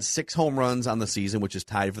 for Judd, 6 home runs on the season, which is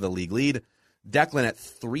tied for the league lead. Declan at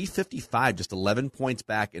 355, just 11 points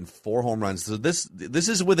back and 4 home runs. So this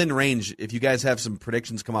is within range. If you guys have some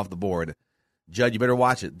predictions come off the board, Judd, you better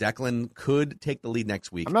watch it. Declan could take the lead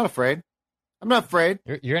next week. I'm not afraid.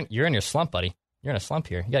 You're in your slump, buddy. You're in a slump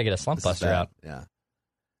here. You got to get a slump buster out. Yeah.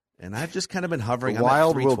 And I've just kind of been hovering on that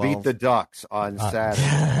 312. The Wild will beat the Ducks on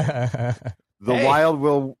Saturday. The Wild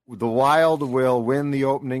will win the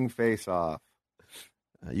opening face-off.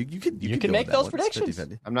 You can make those predictions.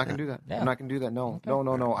 50-50. I'm not going to do that. Yeah. I'm not going to do that. No, okay.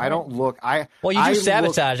 no. I don't look. Well, you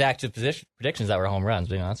sabotage active predictions that were home runs.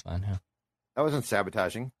 But, that's fine. Yeah. That wasn't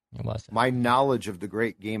sabotaging. It was. My knowledge of the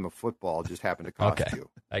great game of football just happened to cost you.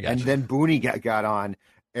 I got you. Then Booney got on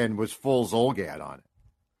and was full Zolgad on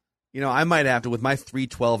it. I might have to, with my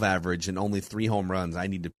 312 average and only 3 home runs, I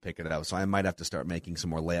need to pick it up. So I might have to start making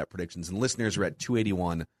some more layup predictions. And listeners are at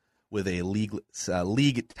 281, with a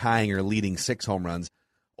league tying or leading 6 home runs.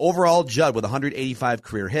 Overall, Judd with 185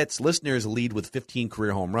 career hits. Listeners lead with 15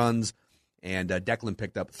 career home runs. And Declan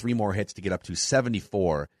picked up 3 more hits to get up to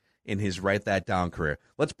 74 in his Write That Down career.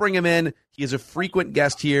 Let's bring him in. He is a frequent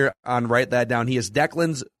guest here on Write That Down. He is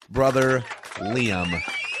Declan's brother, Liam,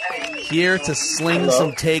 here to sling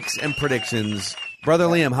some takes and predictions. Brother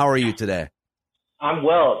Liam, how are you today? I'm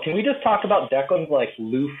well. Can we just talk about Declan's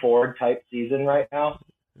Lou Ford type season right now?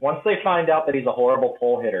 Once they find out that he's a horrible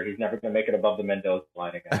pull hitter, he's never going to make it above the Mendoza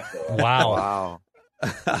line again. Wow.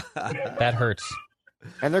 That hurts.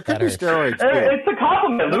 And there could be steroids. It's a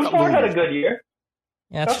compliment. Lou Ford had a good year.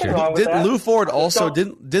 Yeah, that's Nothing true. wrong with that. Lou Ford also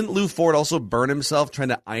didn't Lou Ford also burn himself trying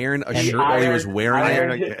to iron a shirt while he was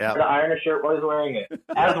wearing it? To iron a shirt while he's wearing it,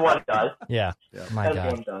 as one does. Yeah. My As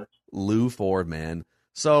God. one does. Lou Ford, man.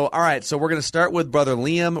 So, all right, so we're going to start with Brother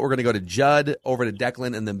Liam. We're going to go to Judd, over to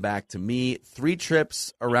Declan, and then back to me. 3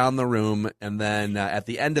 trips around the room, and then at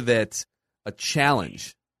the end of it, a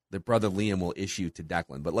challenge that Brother Liam will issue to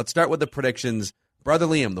Declan. But let's start with the predictions. Brother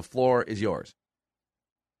Liam, the floor is yours.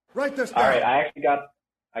 Write this down. All right,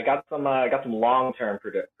 I got some long-term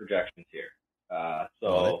projections here.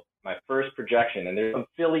 So my first projection, and there's some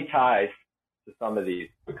Philly ties to some of these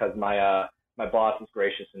because my boss is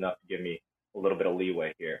gracious enough to give me a little bit of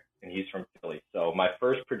leeway here, and he's from Philly. So my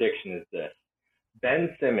first prediction is this: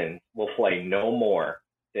 Ben Simmons will play no more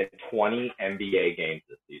than 20 NBA games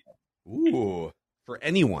this season. Ooh, for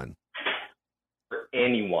anyone. For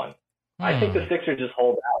anyone. I think the Sixers just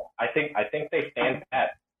hold out. I think they stand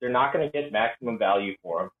pat. They're not going to get maximum value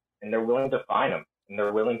for him, and they're willing to fine him, and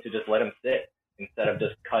they're willing to just let him sit instead of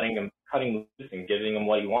just cutting loose and giving him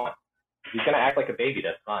what he wants. If he's going to act like a baby,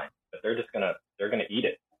 that's fine, but they're gonna eat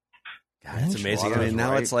it. God, it's amazing. I mean,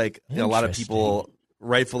 now it's like a lot of people,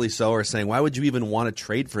 rightfully so, are saying, why would you even want to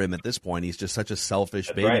trade for him at this point? He's just such a selfish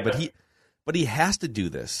baby. Right. But he has to do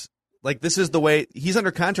this. Like, this is the way he's under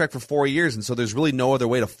contract for 4 years, and so there's really no other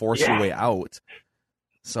way to force your way out.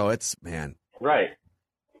 So it's, man. Right.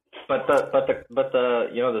 But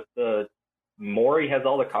the Morey has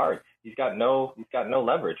all the cards. He's got no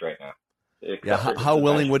leverage right now. Yeah, how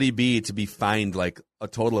willing would he be to be fined like a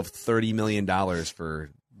total of $30 million for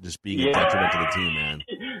just being a detriment to the team, man?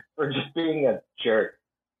 For just being a jerk.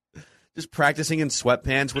 Just practicing in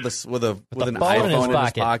sweatpants with an iPhone in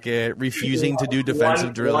his pocket, refusing to do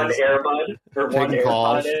defensive drills. One earbud or one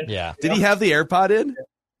AirPod in. Yeah. Did he have the AirPod in?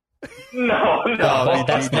 No.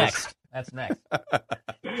 That's next. That's next.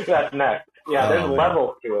 That's next. Yeah, there's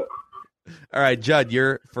levels to it. All right, Judd,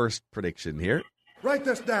 your first prediction here. Write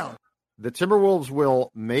this down. The Timberwolves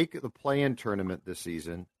will make the play-in tournament this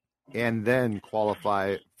season and then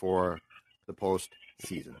qualify for the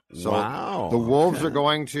postseason. So wow. The Wolves are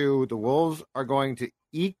going to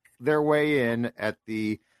eke their way in at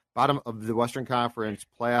the bottom of the Western Conference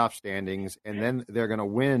playoff standings, and then they're going to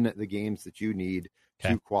win the games that you need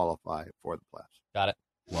to qualify for the playoffs. Got it.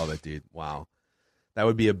 Love it, dude. Wow. That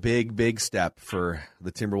would be a big, big step for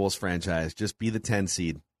the Timberwolves franchise. Just be the 10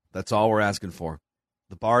 seed. That's all we're asking for.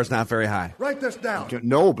 The bar is not very high. Write this down.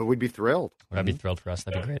 No, but we'd be thrilled. I'd be thrilled for us.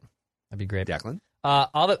 That'd be great. That'd be great. Declan?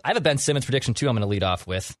 I have a Ben Simmons prediction, too, I'm going to lead off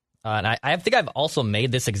with. And I think I've also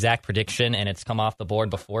made this exact prediction, and it's come off the board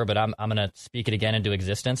before, but I'm going to speak it again into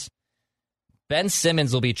existence. Ben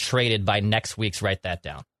Simmons will be traded by next week's Write That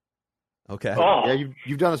Down. Okay. Oh. Yeah,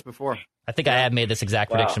 you've done this before. I think I have made this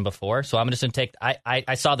exact prediction before, so I'm just going to take...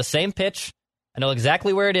 I saw the same pitch. I know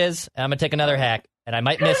exactly where it is, and I'm going to take another hack, and I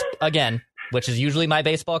might miss again, which is usually my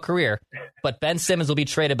baseball career, but Ben Simmons will be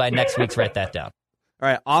traded by next week's Write That Down. All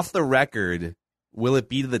right, off the record, will it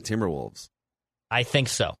be to the Timberwolves? I think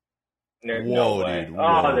so. There's no way. Dude.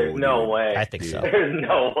 There's no way. I think so. There's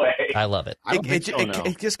no way. I love it.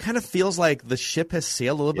 It just kind of feels like the ship has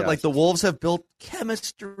sailed a little bit. Yes. Like the Wolves have built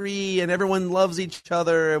chemistry and everyone loves each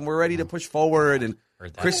other and we're ready to push forward. And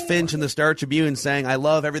Chris Finch in the Star Tribune saying, I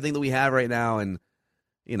love everything that we have right now. And,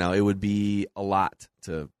 you know, it would be a lot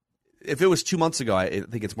to... If it was 2 months ago, I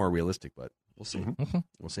think it's more realistic, but we'll see. Mm-hmm.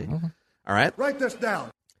 We'll see. All right. Write this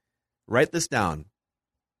down. Write this down.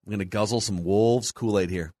 I'm going to guzzle some Wolves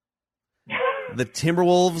Kool-Aid here. The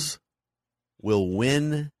Timberwolves will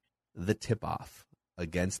win the tip-off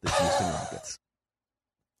against the Houston Rockets.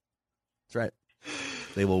 That's right.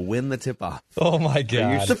 They will win the tip-off. Oh, my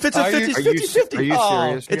God. It's a 50-50. Are you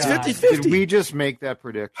serious? It's God. 50-50. Did we just make that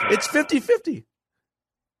prediction? It's 50-50.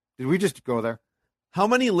 Did we just go there? How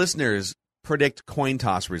many listeners predict coin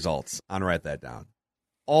toss results on Write That Down?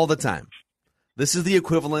 All the time. This is the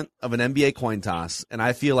equivalent of an NBA coin toss, and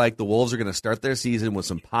I feel like the Wolves are going to start their season with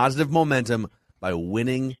some positive momentum by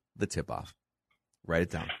winning the tip-off. Write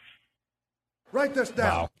it down. Write this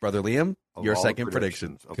down. Wow. Brother Liam, Of your all the second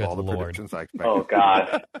prediction. Of Good all the Lord. predictions I expect. Oh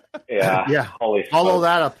God. Yeah. Yeah. Holy Follow smoke.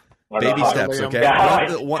 that up. I don't Baby know how- steps, okay? Yeah, how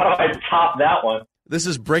do One- I top that one? This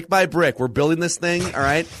is brick by brick. We're building this thing, all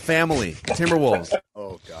right? Family, Timberwolves.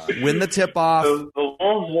 Oh, God. Win the tip-off. The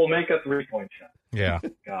Wolves will make a 3-point shot. Yeah.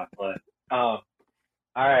 God bless. All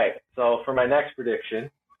right. So for my next prediction,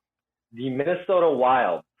 the Minnesota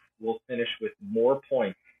Wild will finish with more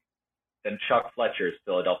points than Chuck Fletcher's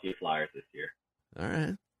Philadelphia Flyers this year. All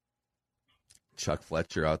right. Chuck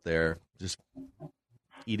Fletcher out there just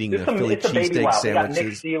eating It's the Philly a baby cheesesteak Wild. They got Nick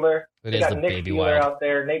sandwiches. Sealer. It They is got the Nick baby Sealer Wild. out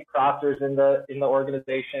there. Nate Prosser's in the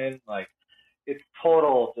organization. Like, it's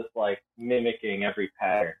total just like mimicking every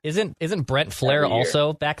pattern. Isn't Brent Flair Every year.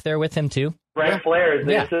 also back there with him too? Brent Flair is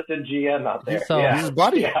the Yeah. assistant GM out there. So- yeah. He's his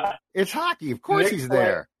buddy. Yeah. It's hockey. Of course Nick he's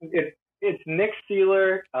Flair- there. It's Nick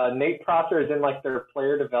Sealer. Nate Prosser is in like their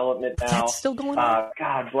player development now. That's still going on.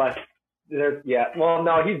 God bless. Yeah. Well,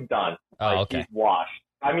 no, he's done. Oh, Like, okay. He's washed.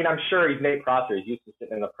 I mean, I'm sure he's Nate Prosser. He's used to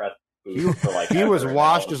sitting in the press booth for like. He was ever, and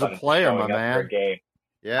washed all of as a sudden player, showing my up for man. a game.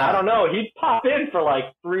 Yeah. I don't know. He'd pop in for like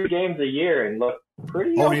 3 games a year and look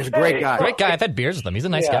pretty. Oh, he's a great okay. guy. Great guy. I've had beers with him. He's a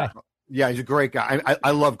nice Yeah. guy. Yeah, he's a great guy.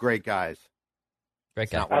 I love great guys.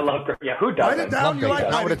 Great guy. Not I love. Yeah, who Write doesn't? it down. You great like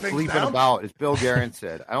guys. Not what writing it's things sleeping down? about. As Bill Guerin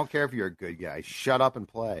said, I don't care if you're a good guy. Shut up and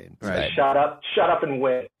play. Right. Shut up and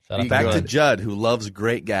win. Shut up. Back to good. Judd, who loves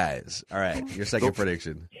great guys. All right, your second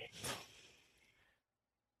prediction.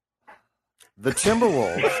 The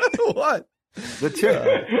Timberwolves. What?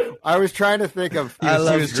 I was trying to think of. I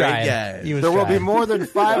love He was great trying. guys. He was There will be trying. more than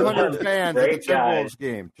 500 fans at the Great guy. Timberwolves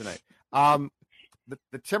game tonight.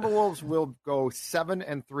 The Timberwolves will go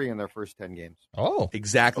 7-3 in their first 10 games. Oh,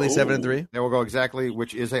 Exactly 7-3. They will go exactly,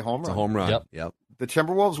 which is a home It's a run. home run. Yep. Yep. The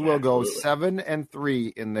Timberwolves will go Absolutely.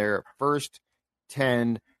 7-3 in their first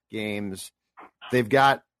 10 games. They've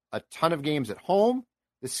got a ton of games at home.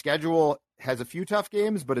 The schedule has a few tough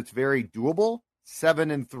games, but it's very doable.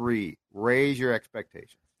 7-3. Raise your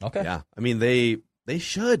expectations. okay. Yeah. I mean, they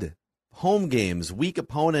should. Home games, weak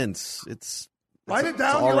opponents. It's Write it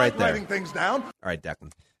down. all You right like there. writing things down. All right,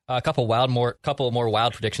 Declan. A couple more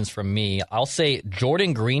wild predictions from me. I'll say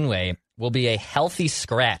Jordan Greenway will be a healthy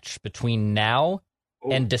scratch between now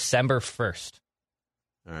and December 1st.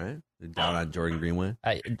 All right. You're down on Jordan Greenway.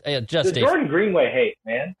 The Just Jordan Greenway hate,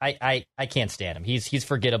 man. I can't stand him. He's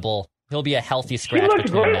forgettable. He'll be a healthy He scratch looked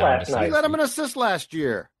between great now and last December. night. You let him an assist last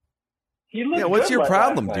year. He looked Yeah, what's good your last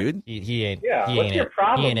problem, night. dude? He ain't. Yeah, he what's ain't your it.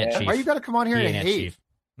 problem, He ain't it, man? Chief. Why you got to come on here He and ain't it, hate? Chief.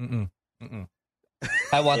 Mm-mm. Mm-mm.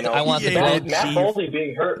 I want. You know, I want the he ain't glow. it. Matt Boldy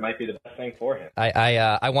being hurt might be the best thing for him.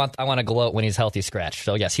 I want to gloat when he's healthy scratch.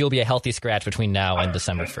 So yes, he'll be a healthy scratch between now and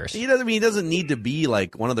December 1st. He doesn't need to be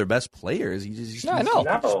like one of their best players. He just No, I know.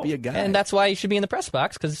 just be a guy. And that's why you should be in the press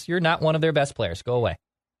box, because you're not one of their best players. Go away.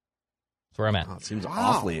 That's where I'm at. Oh, it seems Wow.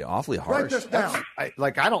 awfully Write harsh. this down. I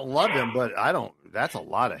don't love him, but I don't. That's a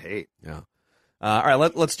lot of hate. Yeah. All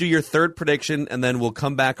right, let's do your third prediction, and then we'll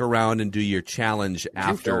come back around and do your challenge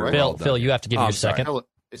after. Phil, right? we're all Phil, done. you have to give Oh, your I'm sorry. second.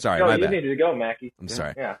 Sorry, No, my you bad. needed to go, Mackie. I'm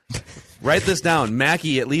sorry. Yeah. Write this down.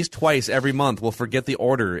 Mackie, at least twice every month, will forget the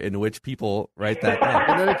order in which people write that down.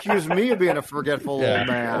 And then accuse me of being a forgetful old I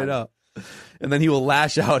man. know. And then he will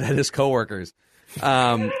lash out at his coworkers.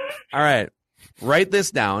 All right. Write this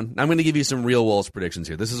down. I'm going to give you some real Wolves predictions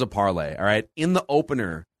here. This is a parlay. All right. In the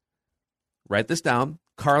opener, write this down.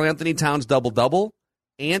 Karl Anthony Towns double-double,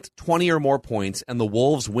 Ant 20 or more points, and the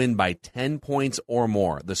Wolves win by 10 points or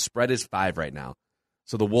more. The spread is 5 right now.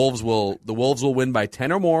 So the Wolves will win by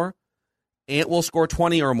 10 or more. Ant will score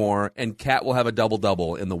 20 or more, and Cat will have a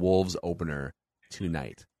double-double in the Wolves opener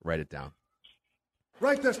tonight. Write it down.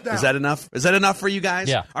 Write this down. Is that enough? Is that enough for you guys?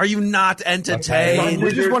 Yeah. Are you not entertained?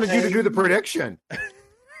 We just wanted you to do the prediction.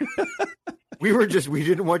 we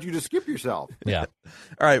didn't want you to skip yourself. Yeah.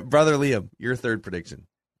 All right, brother Liam, your third prediction.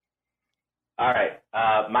 All right.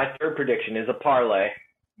 My third prediction is a parlay,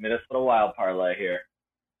 Minnesota Wild parlay here.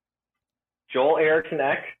 Joel Eriksson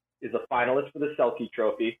Ek is a finalist for the Selke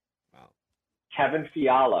Trophy. Wow. Kevin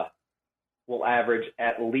Fiala will average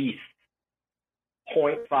at least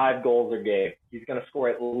 0.5 goals a game. He's going to score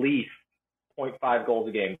at least 0.5 goals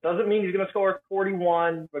a game. Doesn't mean he's going to score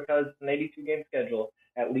 41 because it's an 82-game schedule.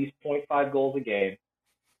 At least 0.5 goals a game.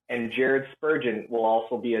 And Jared Spurgeon will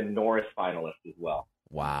also be a Norris finalist as well.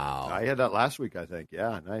 Wow. I had that last week, I think.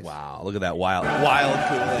 Yeah, nice. Wow. Look at that wild Kool-Aid.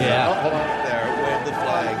 Yeah. Oh, hold on. There, wave the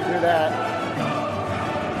flag. Do that.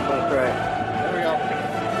 That's right. There we go.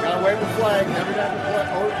 Gotta wave the flag every time we play.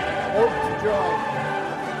 Oh, joy.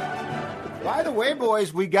 By the way,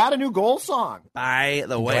 boys, we got a new goal song. By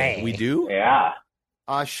the way, we do? Yeah.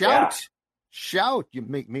 Shout. Shout. You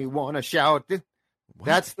make me want to shout.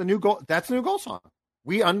 That's the new goal. That's the new goal song.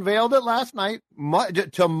 We unveiled it last night,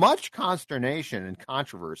 to much consternation and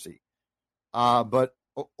controversy. But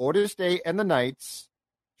Otis Day and the Knights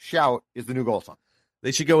Shout is the new goal song.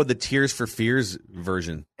 They should go with the Tears for Fears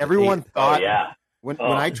version. Everyone thought yeah. when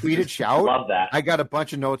I tweeted Shout, love that. I got a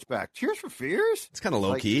bunch of notes back. Tears for Fears? It's kind of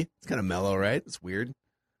low key. It's kind of mellow, right? It's weird.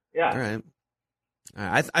 Yeah. All right.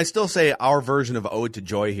 I still say our version of Ode to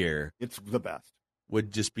Joy here. It's the best.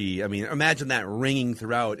 Would just be, I mean, imagine that ringing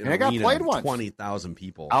throughout an And it got arena played of once. 20,000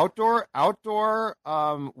 people. Outdoor,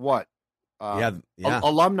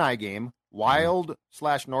 alumni game,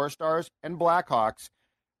 Wild/North Stars and Blackhawks.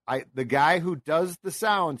 The guy who does the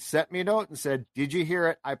sound sent me a note and said, "Did you hear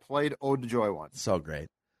it? I played Ode to Joy once." So great.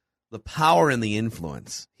 The power and the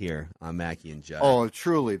influence here on Mackey and Judd. Oh,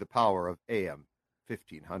 truly, the power of AM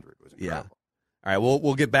 1500 was incredible. All right,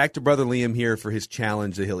 we'll get back to Brother Liam here for his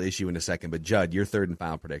challenge that he'll issue in a second. But, Judd, your third and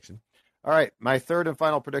final prediction. All right, my third and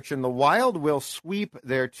final prediction. The Wild will sweep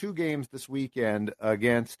their 2 games this weekend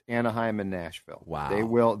against Anaheim and Nashville. Wow.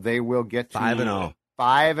 They will get to 5-0.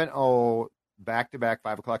 5-0, back-to-back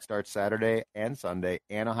 5 o'clock starts Saturday and Sunday.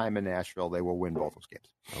 Anaheim and Nashville, they will win both those games.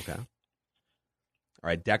 Okay. All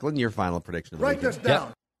right, Declan, your final prediction of the Write this weekend.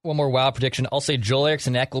 down. One more Wild prediction. I'll say Joel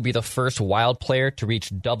Eriksson Ek will be the first Wild player to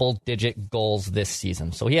reach double-digit goals this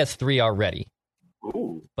season. So he has 3 already.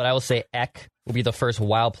 Ooh. But I will say Ek will be the first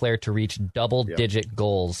Wild player to reach double-digit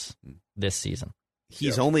goals this season.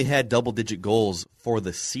 He's only had double-digit goals for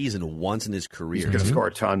the season once in his career. He's going to score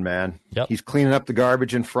a ton, man. Yep. He's cleaning up the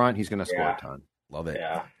garbage in front. He's going to score Yeah. a ton. Love it.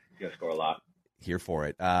 Yeah, he's going to score a lot. Here for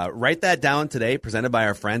it. Write that down today, presented by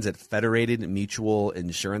our friends at Federated Mutual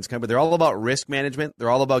Insurance Company. They're all about risk management. They're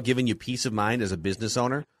all about giving you peace of mind as a business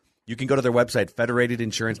owner. You can go to their website,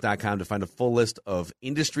 federatedinsurance.com, to find a full list of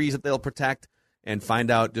industries that they'll protect and find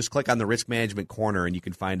out. Just click on the risk management corner, and you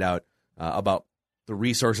can find out about the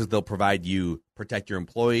resources they'll provide you. Protect your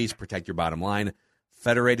employees, protect your bottom line.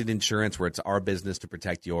 Federated Insurance, where it's our business to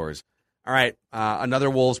protect yours. All right, another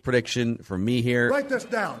Wolves prediction from me here. Write this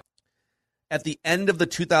down. At the end of the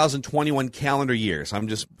 2021 calendar year, so I'm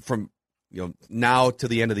just from now to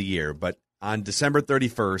the end of the year, but on December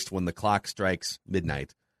 31st, when the clock strikes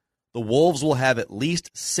midnight, the Wolves will have at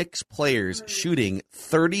least 6 players shooting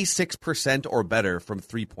 36% or better from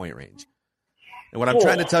 3-point range. And what I'm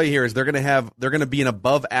trying to tell you here is they're going to be an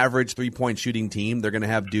above average 3-point shooting team. They're going to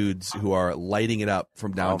have dudes who are lighting it up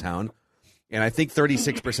from downtown. And I think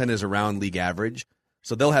 36% is around league average.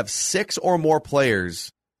 So they'll have 6 or more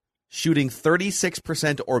players shooting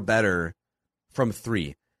 36% or better from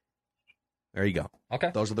 3. There you go.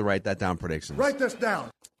 Okay. Those are the write that down predictions Write this down.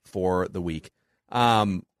 for the week.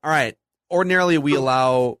 All right. Ordinarily, we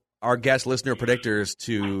allow our guest listener predictors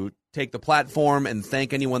to take the platform and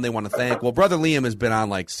thank anyone they want to thank. Well, Brother Liam has been on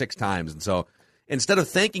like 6 times. And so instead of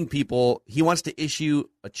thanking people, he wants to issue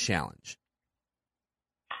a challenge.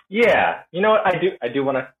 Yeah, you know what? I do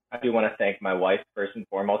want to thank my wife first and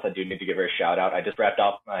foremost. I do need to give her a shout out. I just wrapped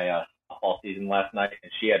up my softball season last night,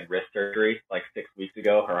 and she had wrist surgery like 6 weeks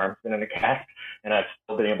ago. Her arm's been in a cast, and I've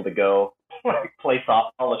still been able to go play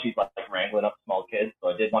softball while she's like wrangling up small kids. So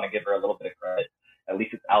I did want to give her a little bit of credit. At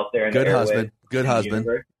least it's out there in Good the husband. airwaves, Good in the husband.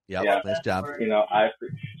 universe. Yep, Yeah. nice job. You know,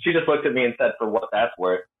 she just looked at me and said, "For what that's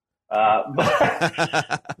worth."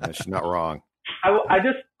 But She's not wrong. I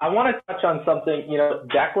want to touch on something. You know,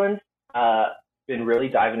 Declan's been really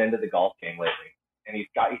diving into the golf game lately, and he's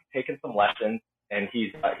taken some lessons, and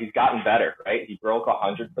he's gotten better. Right, he broke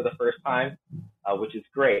 100 for the first time, which is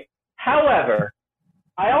great. However,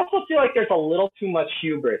 I also feel like there's a little too much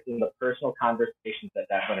hubris in the personal conversations that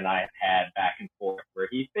Declan and I have had back and forth, where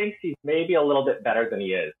he thinks he's maybe a little bit better than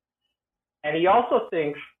he is, and he also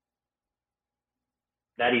thinks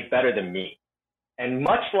that he's better than me. And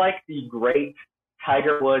much like the great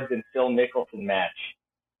Tiger Woods and Phil Mickelson match,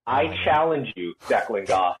 I challenge you, Declan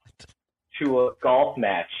Goff, to a golf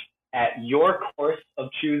match at your course of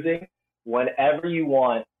choosing whenever you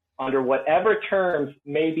want, under whatever terms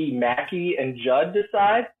maybe Mackey and Judd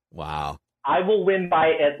decide. Wow. I will win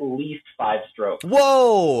by at least 5 strokes.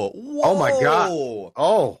 Whoa. Whoa. Oh, my God.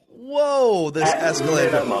 Oh. Whoa. This At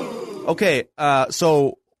escalated. minimum. Okay.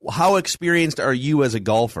 So how experienced are you as a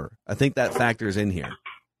golfer? I think that factors in here.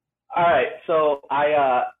 All right, so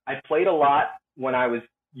I played a lot when I was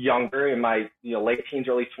younger, in my late teens,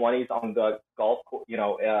 early 20s on the golf course. When I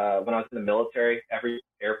was in the military, every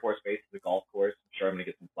Air Force base is a golf course. I'm sure I'm gonna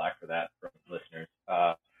get some flack for that from listeners.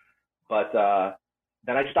 But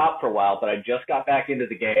then I stopped for a while, but I just got back into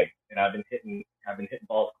the game, and I've been hitting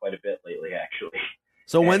balls quite a bit lately, actually.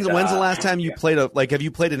 So And, when's the last time you played have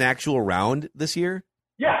you played an actual round this year?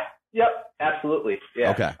 Yeah. Yep. Absolutely.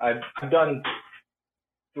 Yeah. Okay. I've done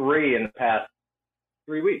 3 in the past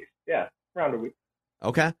 3 weeks. Yeah, around a week.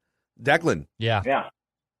 Okay. Declan. Yeah.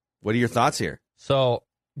 What are your thoughts here? So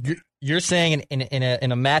you're saying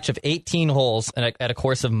in a match of 18 holes at a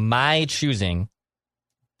course of my choosing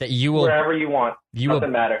that you will wherever you want.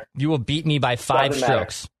 Doesn't matter. You will beat me by 5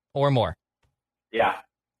 strokes or more. Yeah.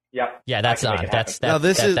 Yep. Yeah, that's on. Now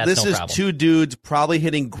this is problem. 2 dudes probably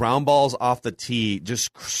hitting ground balls off the tee, just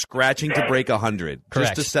scratching to break 100,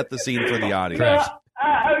 Correct. just to set the scene for the audience. Correct.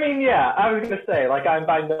 I mean, yeah, I was gonna say, like, I'm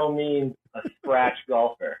by no means a scratch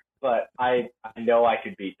golfer, but I know I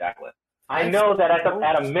could beat Declan. I know that at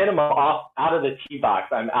a minimum, out of the tee box,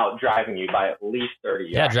 I'm out driving you by at least 30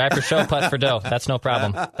 yards. Yeah, drive for show, putt for dough. That's no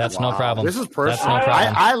problem. That's no problem. This is personal. That's no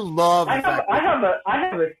problem. I love. I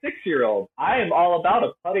have a 6-year-old. I am all about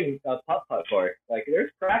a putt course. Like,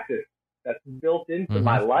 there's practice that's built into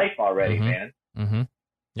my life already, man. Mm-hmm.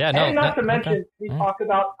 Yeah, no. And not to mention, we talk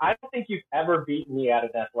about. I don't think you've ever beaten me at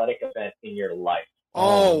an athletic event in your life.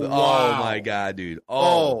 Oh, wow. Oh my God, dude.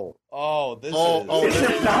 This It's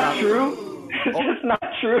just not true. It's just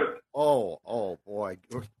not true. Oh boy.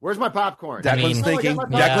 Where's my popcorn? Declan's thinking.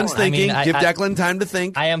 Declan's thinking. Give Declan time to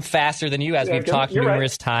think. I am faster than you, as we've talked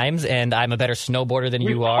numerous times, and I'm a better snowboarder than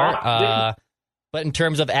you are. But in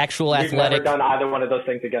terms of actual We've athletic, never done either one of those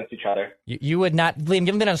things against each other. you would not. Liam, you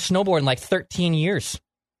haven't been on a snowboard in like 13 years.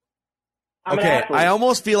 Okay, I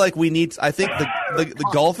almost feel like we need. I think the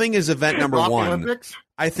golfing is event number Golf 1. Olympics?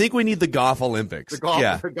 I think we need the golf Olympics. The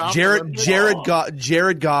golf Olympics.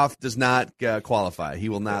 Jared Goff does not qualify. He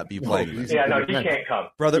will not be playing. Yeah, no, he can't come.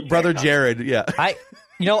 Brother Jared. Yeah. I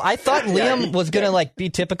thought Liam was gonna like be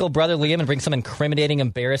typical brother Liam and bring some incriminating,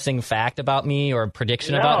 embarrassing fact about me or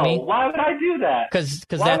prediction about me. Why would I do that? Because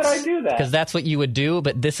that's what you would do.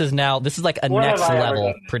 But this is like a When have next I ever level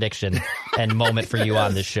done that? prediction and moment for you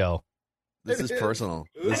on this show. This is personal.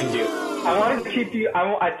 I wanted to keep you.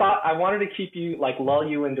 I wanted to keep you, like, lull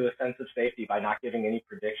you into a sense of safety by not giving any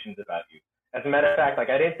predictions about you. As a matter of fact, like,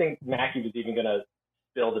 I didn't think Mackie was even gonna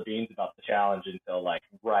spill the beans about the challenge until like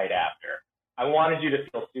right after. I wanted you to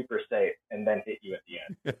feel super safe and then hit you at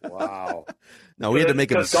the end. Wow. No, we had to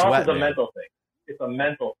make him sweat. Golf is a man. mental thing. It's a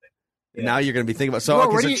mental thing. Now you're going to be thinking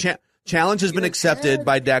about. Challenge has been accepted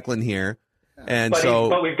by Declan here, and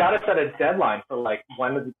but we've got to set a deadline for like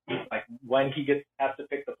when he has to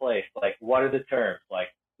pick the place. Like, what are the terms? Like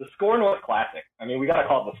the Score North Classic. I mean, we got to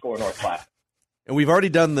call it the Score North Classic. And we've already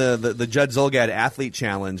done the Judd Zulgad Athlete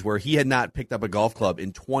Challenge, where he had not picked up a golf club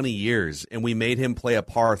in 20 years, and we made him play a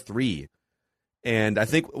par 3. And I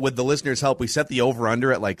think with the listeners' help, we set the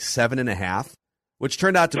over-under at like 7.5, which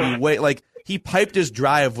turned out to be way, like, he piped his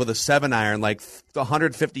drive with a 7-iron like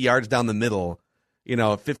 150 yards down the middle,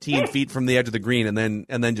 15 feet from the edge of the green, and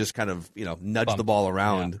then just kind of, nudge the ball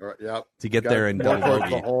around to get there and double bogey.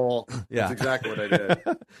 The hole. Yeah. That's exactly what I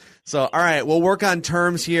did. So, all right, we'll work on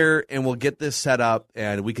terms here, and we'll get this set up,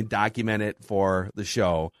 and we can document it for the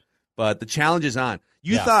show. But the challenge is on.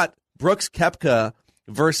 You thought Brooks Koepka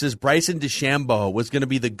versus Bryson DeChambeau was going to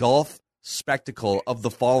be the golf spectacle of the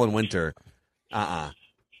fall and winter.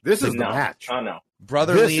 This is the match. Oh, no.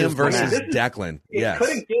 Brother This Liam is versus the match. Declan. It Yes.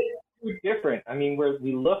 couldn't get too different. I mean,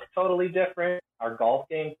 we look totally different. Our golf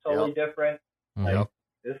game's totally different. Like,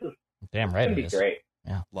 this is Damn right going to it be is. great.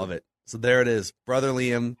 Yeah. Love it. So there it is. Brother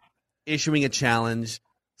Liam issuing a challenge,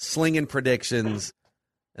 slinging predictions.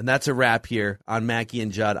 And that's a wrap here on Mackie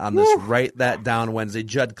and Judd on this Write That Down Wednesday.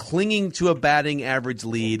 Judd clinging to a batting average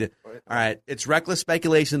lead. All right, it's Reckless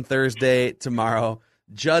Speculation Thursday tomorrow.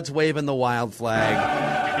 Judd's waving the wild flag.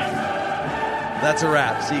 That's a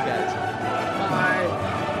wrap. See you guys. Bye.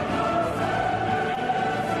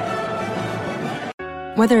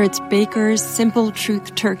 Whether it's Baker's Simple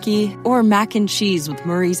Truth Turkey or mac and cheese with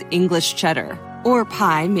Murray's English Cheddar, or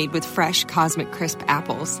pie made with fresh Cosmic Crisp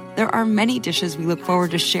apples, there are many dishes we look forward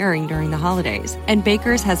to sharing during the holidays. And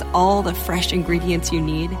Baker's has all the fresh ingredients you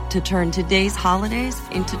need to turn today's holidays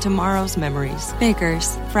into tomorrow's memories.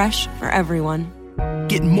 Baker's, fresh for everyone.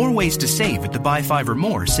 Get more ways to save at the Buy 5 or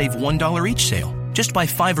More Save $1 each sale. Just buy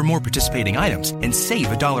 5 or more participating items and save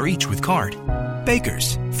 $1 each with card.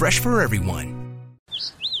 Baker's, fresh for everyone.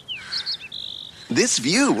 This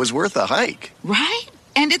view was worth a hike. Right?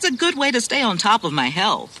 And it's a good way to stay on top of my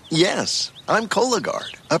health. Yes, I'm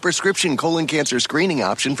Cologuard, a prescription colon cancer screening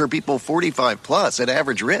option for people 45 plus at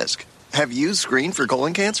average risk. Have you screened for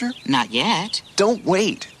colon cancer? Not yet. Don't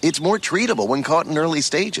wait. It's more treatable when caught in early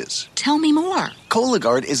stages. Tell me more.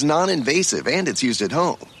 Cologuard is non-invasive and it's used at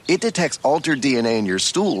home. It detects altered DNA in your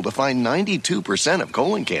stool to find 92% of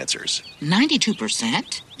colon cancers.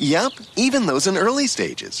 92%? Yep, even those in early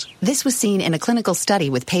stages. This was seen in a clinical study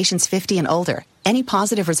with patients 50 and older. Any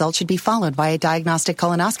positive result should be followed by a diagnostic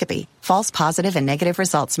colonoscopy. False positive and negative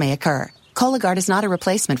results may occur. Cologuard is not a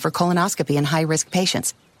replacement for colonoscopy in high-risk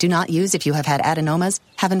patients. Do not use if you have had adenomas,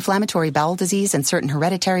 have inflammatory bowel disease and certain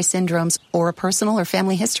hereditary syndromes, or a personal or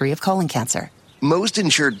family history of colon cancer. Most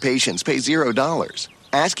insured patients pay $0.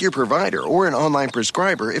 Ask your provider or an online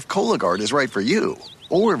prescriber if Cologuard is right for you,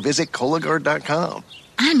 or visit Cologuard.com.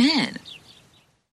 I'm in.